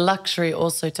it's a luxury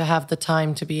also to have the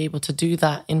time to be able to do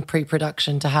that in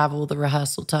pre-production, to have all the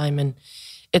rehearsal time. And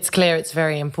it's clear it's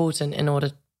very important in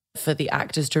order for the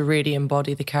actors to really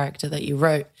embody the character that you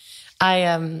wrote.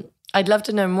 I'd love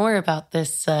to know more about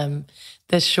this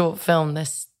short film,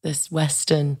 this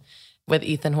Western with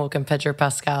Ethan Hawke and Pedro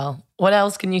Pascal. What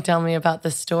else can you tell me about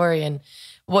this story, and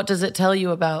what does it tell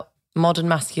you about modern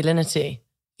masculinity,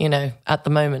 at the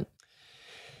moment?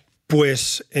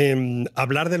 Pues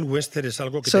hablar del Western es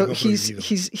algo que tengo prohibido.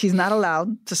 He's not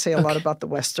allowed to say a lot about the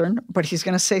Western, but he's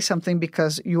going to say something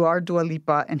because you are Dua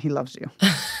Lipa and he loves you.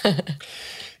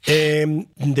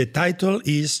 The title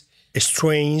is A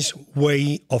Strange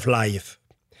Way of Life.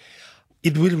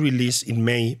 It will release in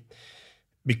May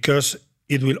because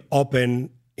it will open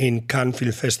in Cannes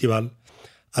Film Festival,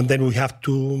 and then we have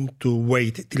to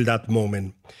wait till that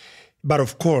moment. But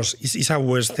of course, it's a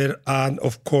Western, and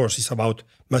of course, it's about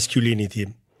masculinity.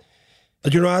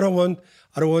 But I don't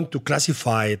want to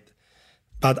classify it,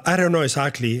 but I don't know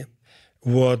exactly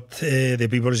what the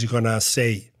people is gonna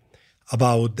say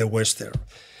about the Western,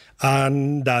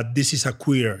 and that this is a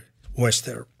queer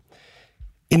Western,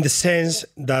 in the sense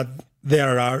that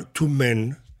there are two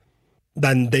men,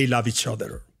 that they love each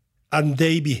other, and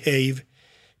they behave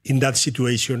in that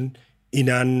situation in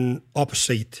an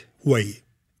opposite way.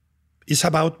 It's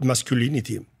about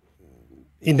masculinity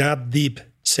in a deep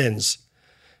sense,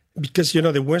 because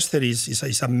the Western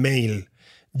is a male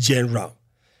genre.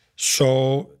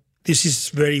 So this is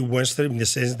very Western in the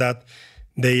sense that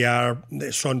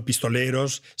son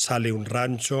pistoleros, sale un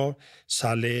rancho,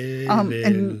 sale...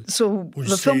 and so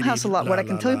the film has a lot. What I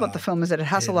can tell you about the film is that it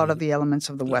has a lot of the elements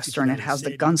of the Western. It has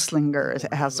the gunslinger,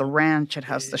 it has the ranch, it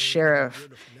has the sheriff,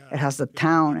 it has the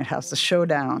town, it has the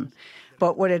showdown.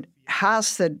 But what it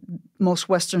has that most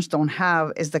Westerns don't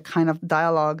have is the kind of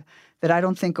dialogue that I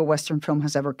don't think a Western film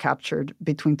has ever captured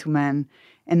between two men.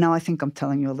 And now I think I'm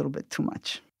telling you a little bit too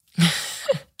much.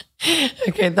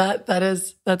 Okay,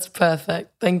 that's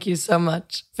perfect. Thank you so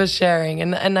much for sharing,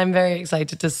 and I'm very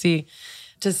excited to see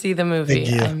the movie.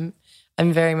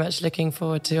 I'm very much looking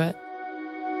forward to it.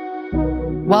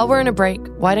 While we're on a break,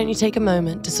 why don't you take a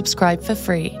moment to subscribe for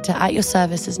free to At Your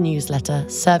Service's newsletter,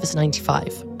 Service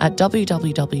 95, at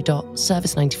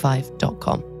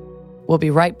www.service95.com. We'll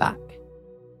be right back.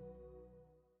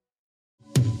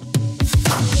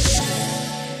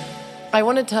 I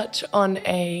want to touch on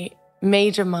a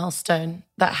major milestone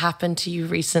that happened to you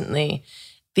recently.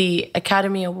 The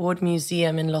Academy Award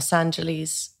Museum in Los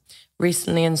Angeles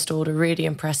recently installed a really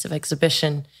impressive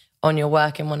exhibition on your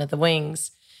work in one of the wings.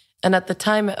 And at the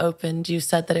time it opened, you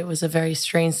said that it was a very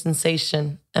strange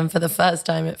sensation. And for the first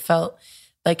time, it felt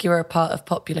like you were a part of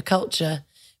popular culture,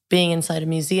 being inside a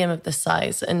museum of this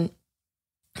size. And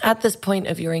at this point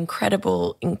of your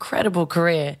incredible, incredible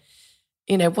career,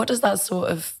 what does that sort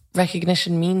of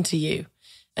recognition mean to you?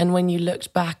 And when you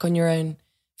looked back on your own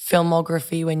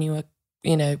filmography, when you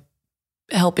were,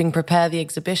 helping prepare the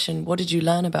exhibition, what did you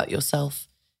learn about yourself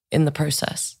in the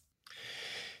process?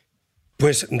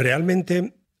 Pues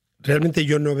realmente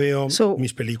yo no veo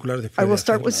mis películas de I will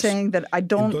start with saying that I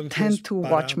don't tend to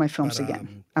watch my films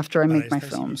again after I make my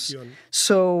films.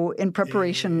 So in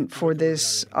preparation for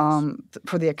this,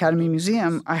 for the Academy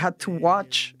Museum, I had to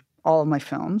watch all of my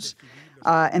films.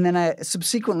 And then I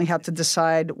subsequently had to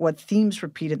decide what themes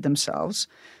repeated themselves,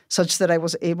 such that I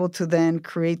was able to then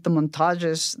create the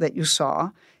montages that you saw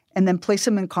and then place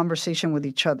them in conversation with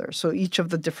each other. So each of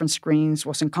the different screens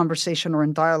was in conversation or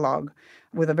in dialogue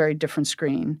with a very different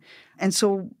screen. And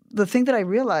so the thing that I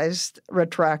realized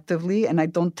retroactively, and I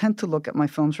don't tend to look at my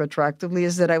films retroactively,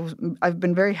 is that I've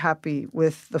been very happy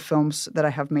with the films that I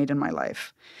have made in my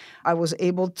life. I was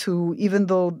able to, even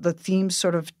though the themes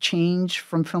sort of change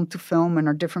from film to film and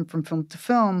are different from film to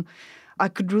film, I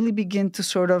could really begin to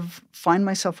sort of find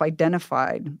myself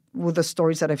identified with the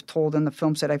stories that I've told and the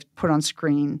films that I've put on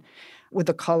screen, with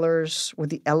the colors, with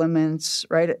the elements,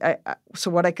 right? So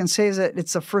what I can say is that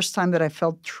it's the first time that I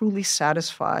felt truly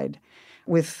satisfied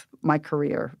with my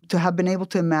career, to have been able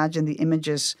to imagine the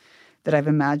images that I've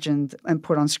imagined and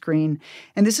put on screen.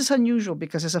 And this is unusual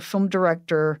because as a film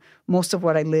director, most of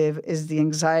what I live is the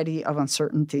anxiety of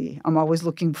uncertainty. I'm always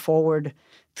looking forward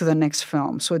to the next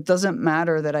film. So it doesn't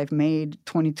matter that I've made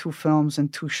 22 films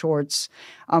and 2 shorts.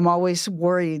 I'm always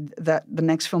worried that the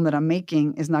next film that I'm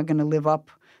making is not going to live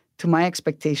up to my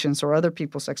expectations or other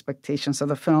people's expectations of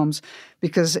the films.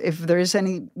 Because if there is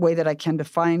any way that I can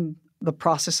define the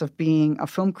process of being a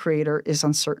film creator is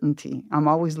uncertainty. I'm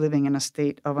always living in a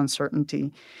state of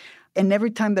uncertainty. And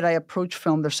every time that I approach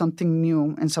film, there's something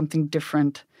new and something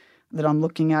different that I'm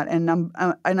looking at. And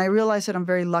I realize that I'm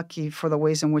very lucky for the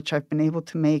ways in which I've been able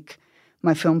to make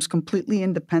my films completely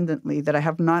independently, that I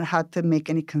have not had to make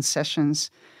any concessions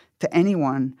to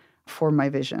anyone for my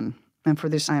vision. And for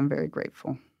this, I am very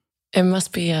grateful. It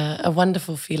must be a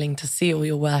wonderful feeling to see all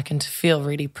your work and to feel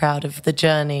really proud of the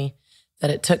journey that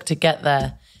it took to get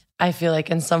there. I feel like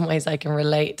in some ways I can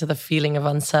relate to the feeling of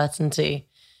uncertainty,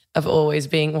 of always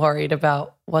being worried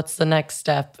about what's the next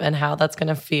step and how that's going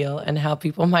to feel and how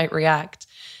people might react.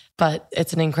 But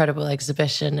it's an incredible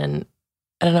exhibition. And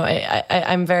I don't know,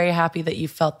 I'm very happy that you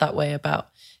felt that way about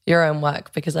your own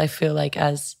work, because I feel like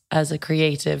as a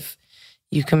creative,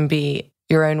 you can be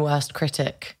your own worst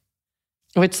critic,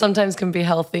 which sometimes can be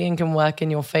healthy and can work in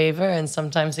your favor. And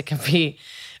sometimes it can be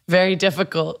very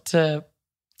difficult to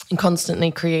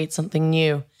constantly create something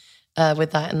new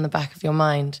with that in the back of your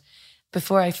mind.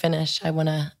 Before I finish, I want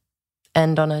to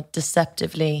end on a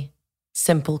deceptively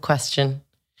simple question.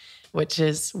 which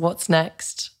is what's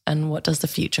next and what does the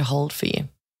future hold for you?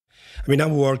 I mean,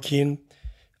 I'm working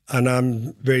and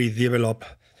I'm very developed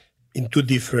in two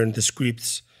different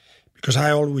scripts because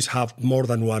I always have more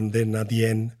than one. Then at the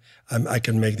end, I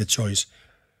can make the choice.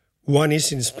 One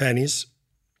is in Spanish,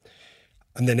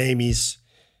 and the name is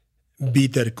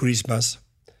Bitter Christmas,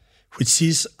 which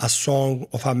is a song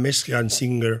of a Mexican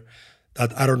singer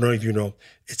that I don't know if you know,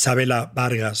 Isabela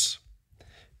Vargas.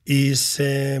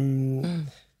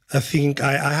 I think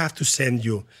I have to send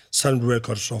you some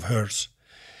records of hers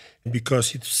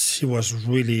because she was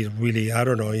really, really, I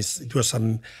don't know, it was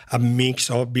a mix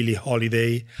of Billie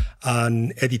Holiday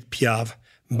and Edith Piaf,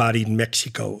 but in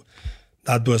Mexico.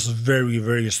 That was very,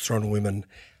 very strong women.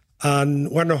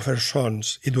 And one of her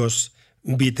songs, it was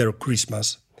Bitter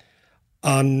Christmas,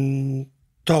 and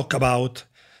talk about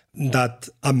that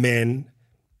a man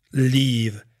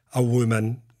leave a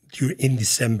woman in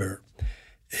December.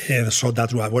 So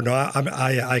that's why. Well, no,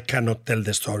 I cannot tell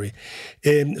the story.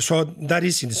 So that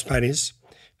is in Spanish,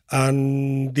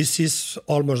 and this is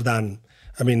almost done.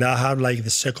 I mean, I have like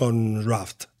the second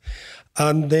draft.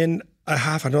 And then I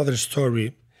have another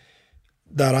story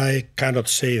that I cannot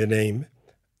say the name,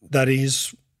 that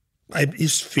is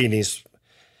finished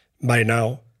by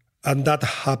now, and that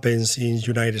happens in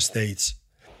United States.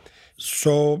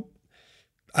 So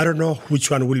I don't know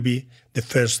which one will be the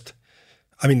first,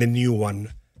 the new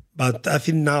one. But I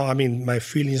think now, my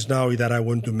feelings now is that I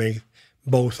want to make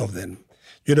both of them.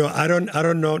 I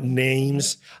don't know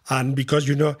names, and because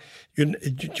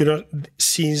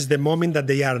since the moment that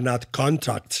they are not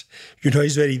contracts,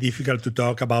 it's very difficult to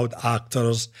talk about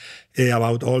actors,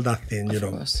 about all that thing. Of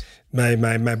course.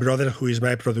 My brother, who is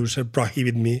my producer,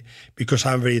 prohibit me because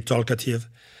I'm very talkative,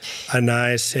 and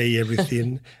I say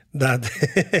everything that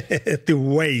to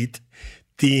wait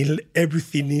till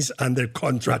everything is under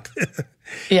contract.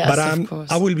 Yes, but of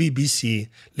course. I will be busy,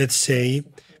 let's say,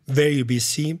 very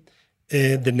busy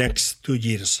the next 2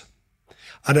 years.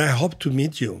 And I hope to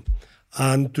meet you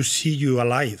and to see you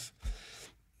alive.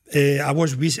 I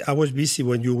was busy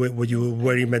when you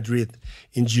were in Madrid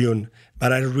in June,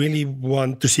 but I really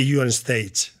want to see you on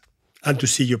stage and to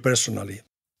see you personally.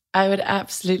 I would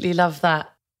absolutely love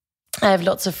that. I have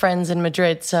lots of friends in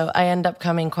Madrid, so I end up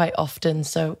coming quite often.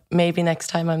 So maybe next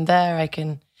time I'm there, I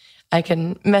can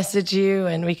message you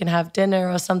and we can have dinner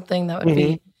or something. That would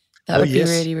be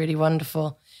really, really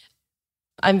wonderful.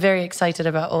 I'm very excited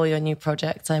about all your new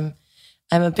projects. I'm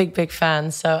a big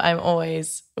fan, so I'm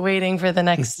always waiting for the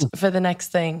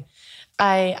next thing.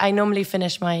 I normally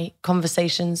finish my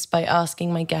conversations by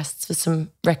asking my guests for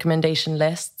some recommendation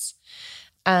lists,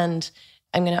 and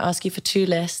I'm going to ask you for 2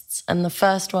 lists. And the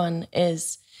first one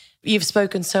is, you've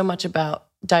spoken so much about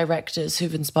directors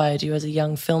who've inspired you as a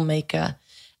young filmmaker,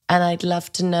 and I'd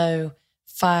love to know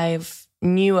 5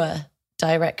 newer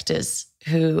directors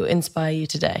who inspire you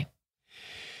today.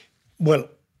 Well,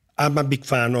 I'm a big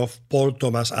fan of Paul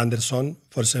Thomas Anderson,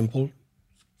 for example.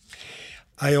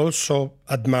 I also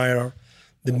admire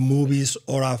the movies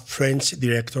of a French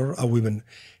director, a woman,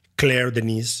 Claire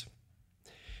Denis.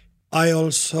 I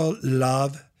also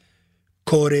love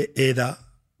Kore Eda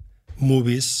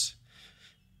movies.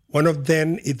 One of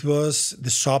them, it was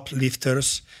The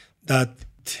Shoplifters, that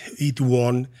it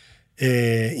won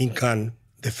in Cannes,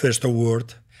 the first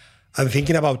award. I'm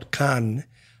thinking about Cannes.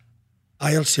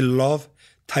 I also love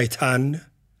Titan,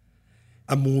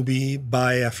 a movie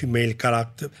by a female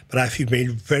character, but a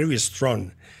female very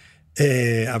strong,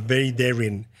 a very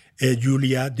daring,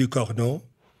 Julia Ducournau.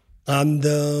 And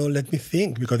let me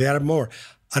think, because there are more.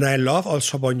 And I love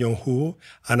also Bong Joon-ho,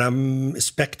 and I'm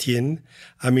expecting,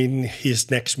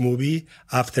 his next movie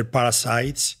after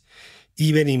Parasites.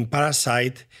 Even in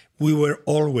Parasite, we were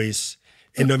always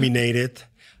nominated,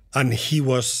 and he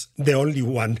was the only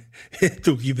one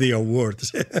to give the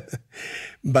awards.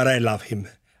 But I love him,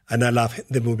 and I love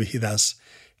the movie he does.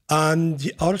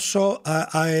 And also,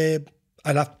 I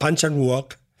love Punch and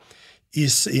Walk.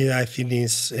 I think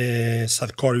is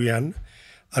South Korean.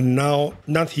 And now,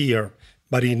 not here,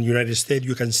 but in the United States,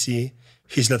 you can see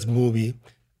his last movie,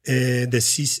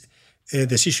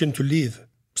 Decision to Live,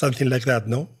 something like that,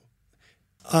 no?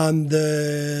 And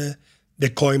the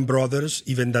Coen brothers,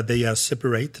 even that they are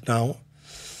separate now.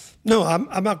 No,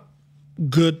 I'm a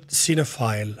good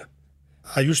cinephile.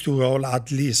 I used to go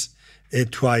at least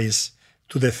twice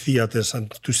to the theaters and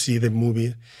to see the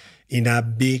movie in a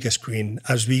big screen,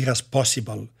 as big as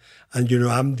possible. And,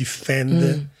 I'm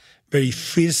defending very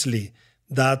fiercely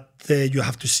that you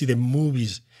have to see the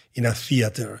movies in a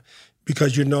theater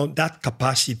because, that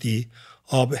capacity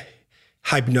of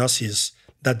hypnosis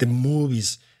that the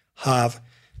movies have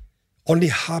only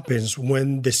happens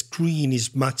when the screen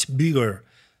is much bigger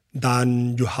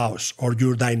than your house or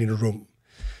your dining room.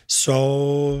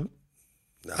 So,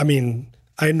 I mean,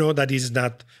 I know that is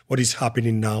not what is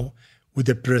happening now with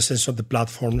the presence of the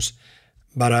platforms,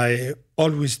 but I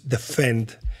always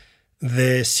defend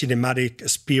the cinematic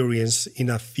experience in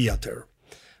a theater.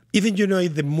 Even,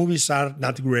 if the movies are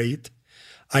not great,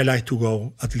 I like to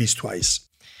go at least twice.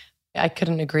 I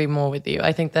couldn't agree more with you.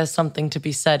 I think there's something to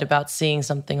be said about seeing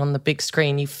something on the big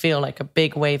screen. You feel like a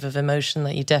big wave of emotion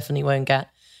that you definitely won't get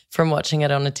from watching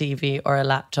it on a TV or a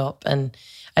laptop. And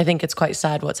I think it's quite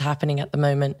sad what's happening at the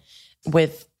moment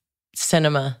with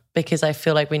cinema, because I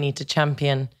feel like we need to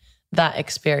champion that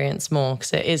experience more,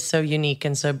 because it is so unique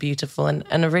and so beautiful, and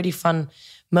a really fun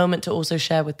moment to also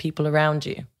share with people around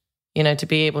you. To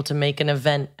be able to make an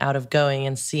event out of going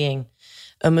and seeing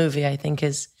a movie, I think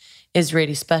is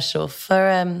really special.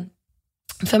 For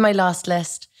my last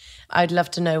list, I'd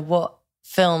love to know what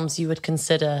films you would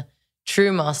consider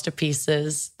true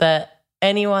masterpieces that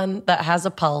anyone that has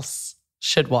a pulse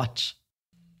should watch.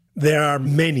 There are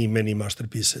many, many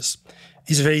masterpieces.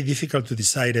 It's very difficult to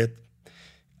decide it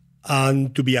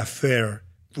and to be fair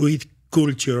with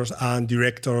cultures and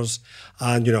directors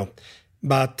and,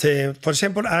 But, for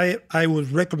example, I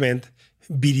would recommend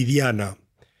Viridiana.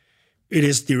 It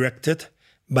is directed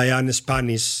by a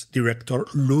Spanish director,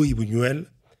 Luis Buñuel,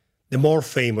 the more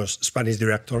famous Spanish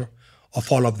director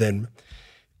of all of them.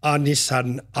 And it's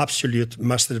an absolute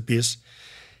masterpiece.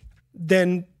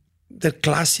 Then the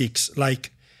classics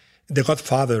like The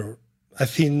Godfather, I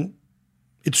think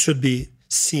it should be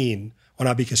seen on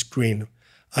a big screen.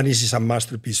 And this is a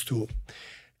masterpiece too.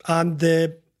 And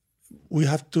we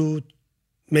have to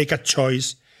make a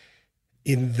choice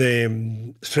in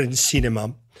the French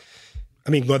cinema. I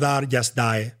mean, Godard just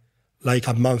died like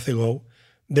a month ago.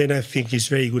 Then I think it's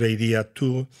a very good idea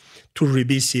to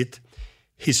revisit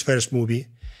his first movie,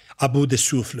 A Bout de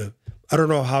Souffle. I don't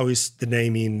know how is the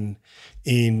name in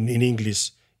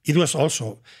English. It was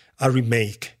also a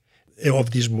remake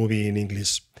of this movie in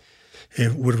English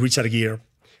with Richard Gere.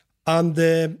 And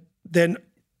then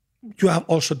you have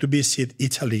also to visit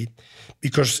Italy,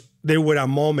 because there were a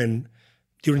moment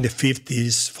during the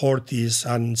 50s, 40s,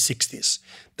 and 60s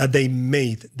that they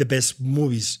made the best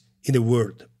movies in the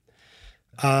world.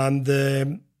 And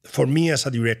for me as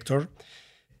a director,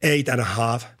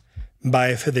 8.5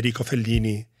 by Federico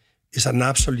Fellini is an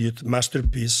absolute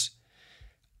masterpiece.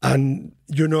 And,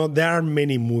 there are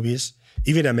many movies,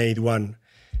 even I made one,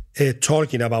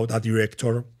 talking about a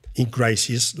director in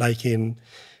crisis, like in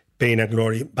Pain and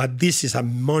Glory. But this is a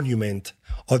monument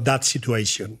of that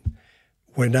situation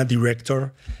when a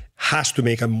director has to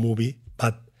make a movie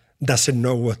but doesn't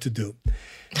know what to do.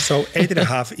 So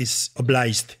 8.5 is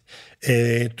obliged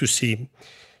to see.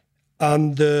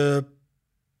 And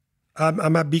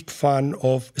I'm a big fan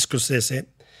of Scorsese.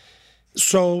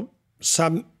 So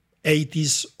some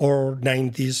 80s or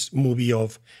 90s movie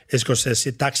of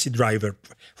Scorsese, Taxi Driver,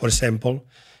 for example,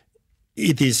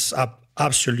 it is an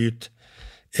absolute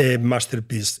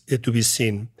masterpiece to be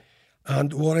seen.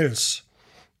 And what else?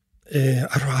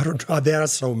 I don't know. There are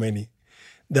so many.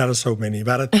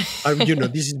 But,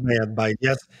 this is my advice.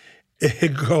 Just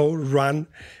go, run,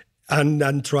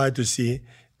 and try to see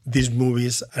these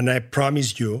movies. And I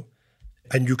promise you,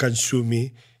 and you can sue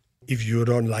me if you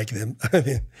don't like them.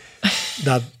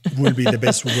 That will be the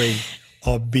best way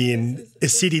of being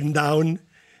sitting down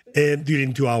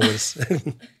during 2 hours.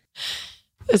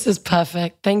 This is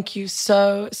perfect. Thank you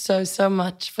so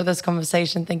much for this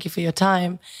conversation. Thank you for your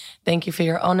time. Thank you for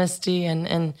your honesty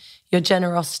and your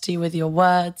generosity with your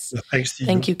words. Thanks to you.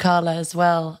 Thank you, Carla, as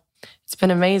well. It's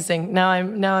been amazing. Now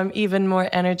I'm even more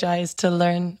energized to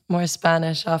learn more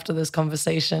Spanish after this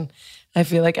conversation. I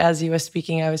feel like as you were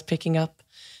speaking, I was picking up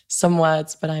some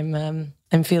words, but I'm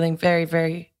feeling very,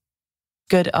 very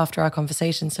good after our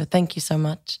conversation. So thank you so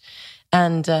much.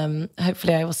 And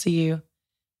hopefully I will see you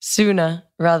sooner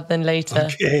rather than later.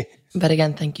 Okay. But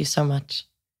again, thank you so much.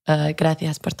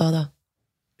 Gracias por todo.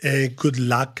 Good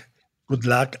luck. Good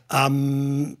luck.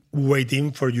 I'm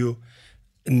waiting for your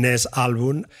next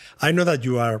album. I know that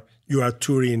you are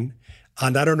touring,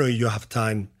 and I don't know if you have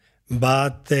time,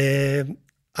 but I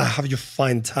have you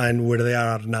find time where they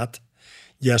are not,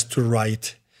 just to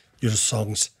write your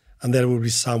songs. And there will be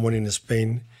someone in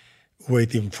Spain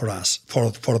waiting for us,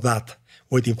 for that,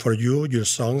 waiting for you, your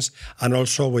songs, and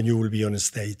also when you will be on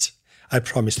stage. I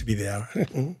promise to be there.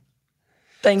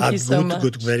 Thank you so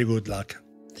much. Very good luck.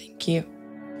 Thank you.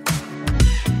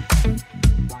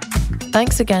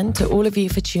 Thanks again to all of you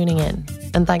for tuning in.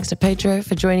 And thanks to Pedro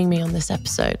for joining me on this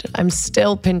episode. I'm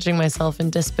still pinching myself in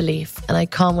disbelief, and I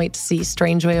can't wait to see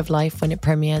Strange Way of Life when it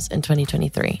premieres in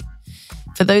 2023.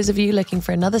 For those of you looking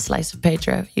for another slice of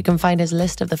Pedro, you can find his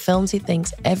list of the films he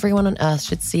thinks everyone on Earth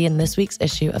should see in this week's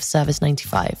issue of Service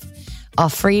 95, our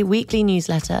free weekly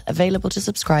newsletter available to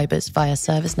subscribers via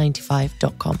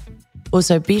service95.com.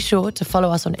 Also, be sure to follow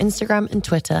us on Instagram and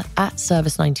Twitter at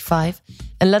Service95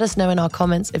 and let us know in our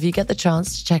comments if you get the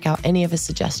chance to check out any of his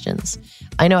suggestions.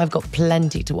 I know I've got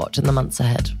plenty to watch in the months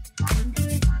ahead.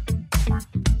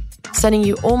 Sending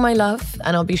you all my love,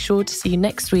 and I'll be sure to see you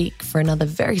next week for another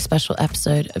very special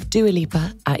episode of Dua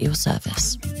Lipa at your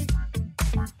service.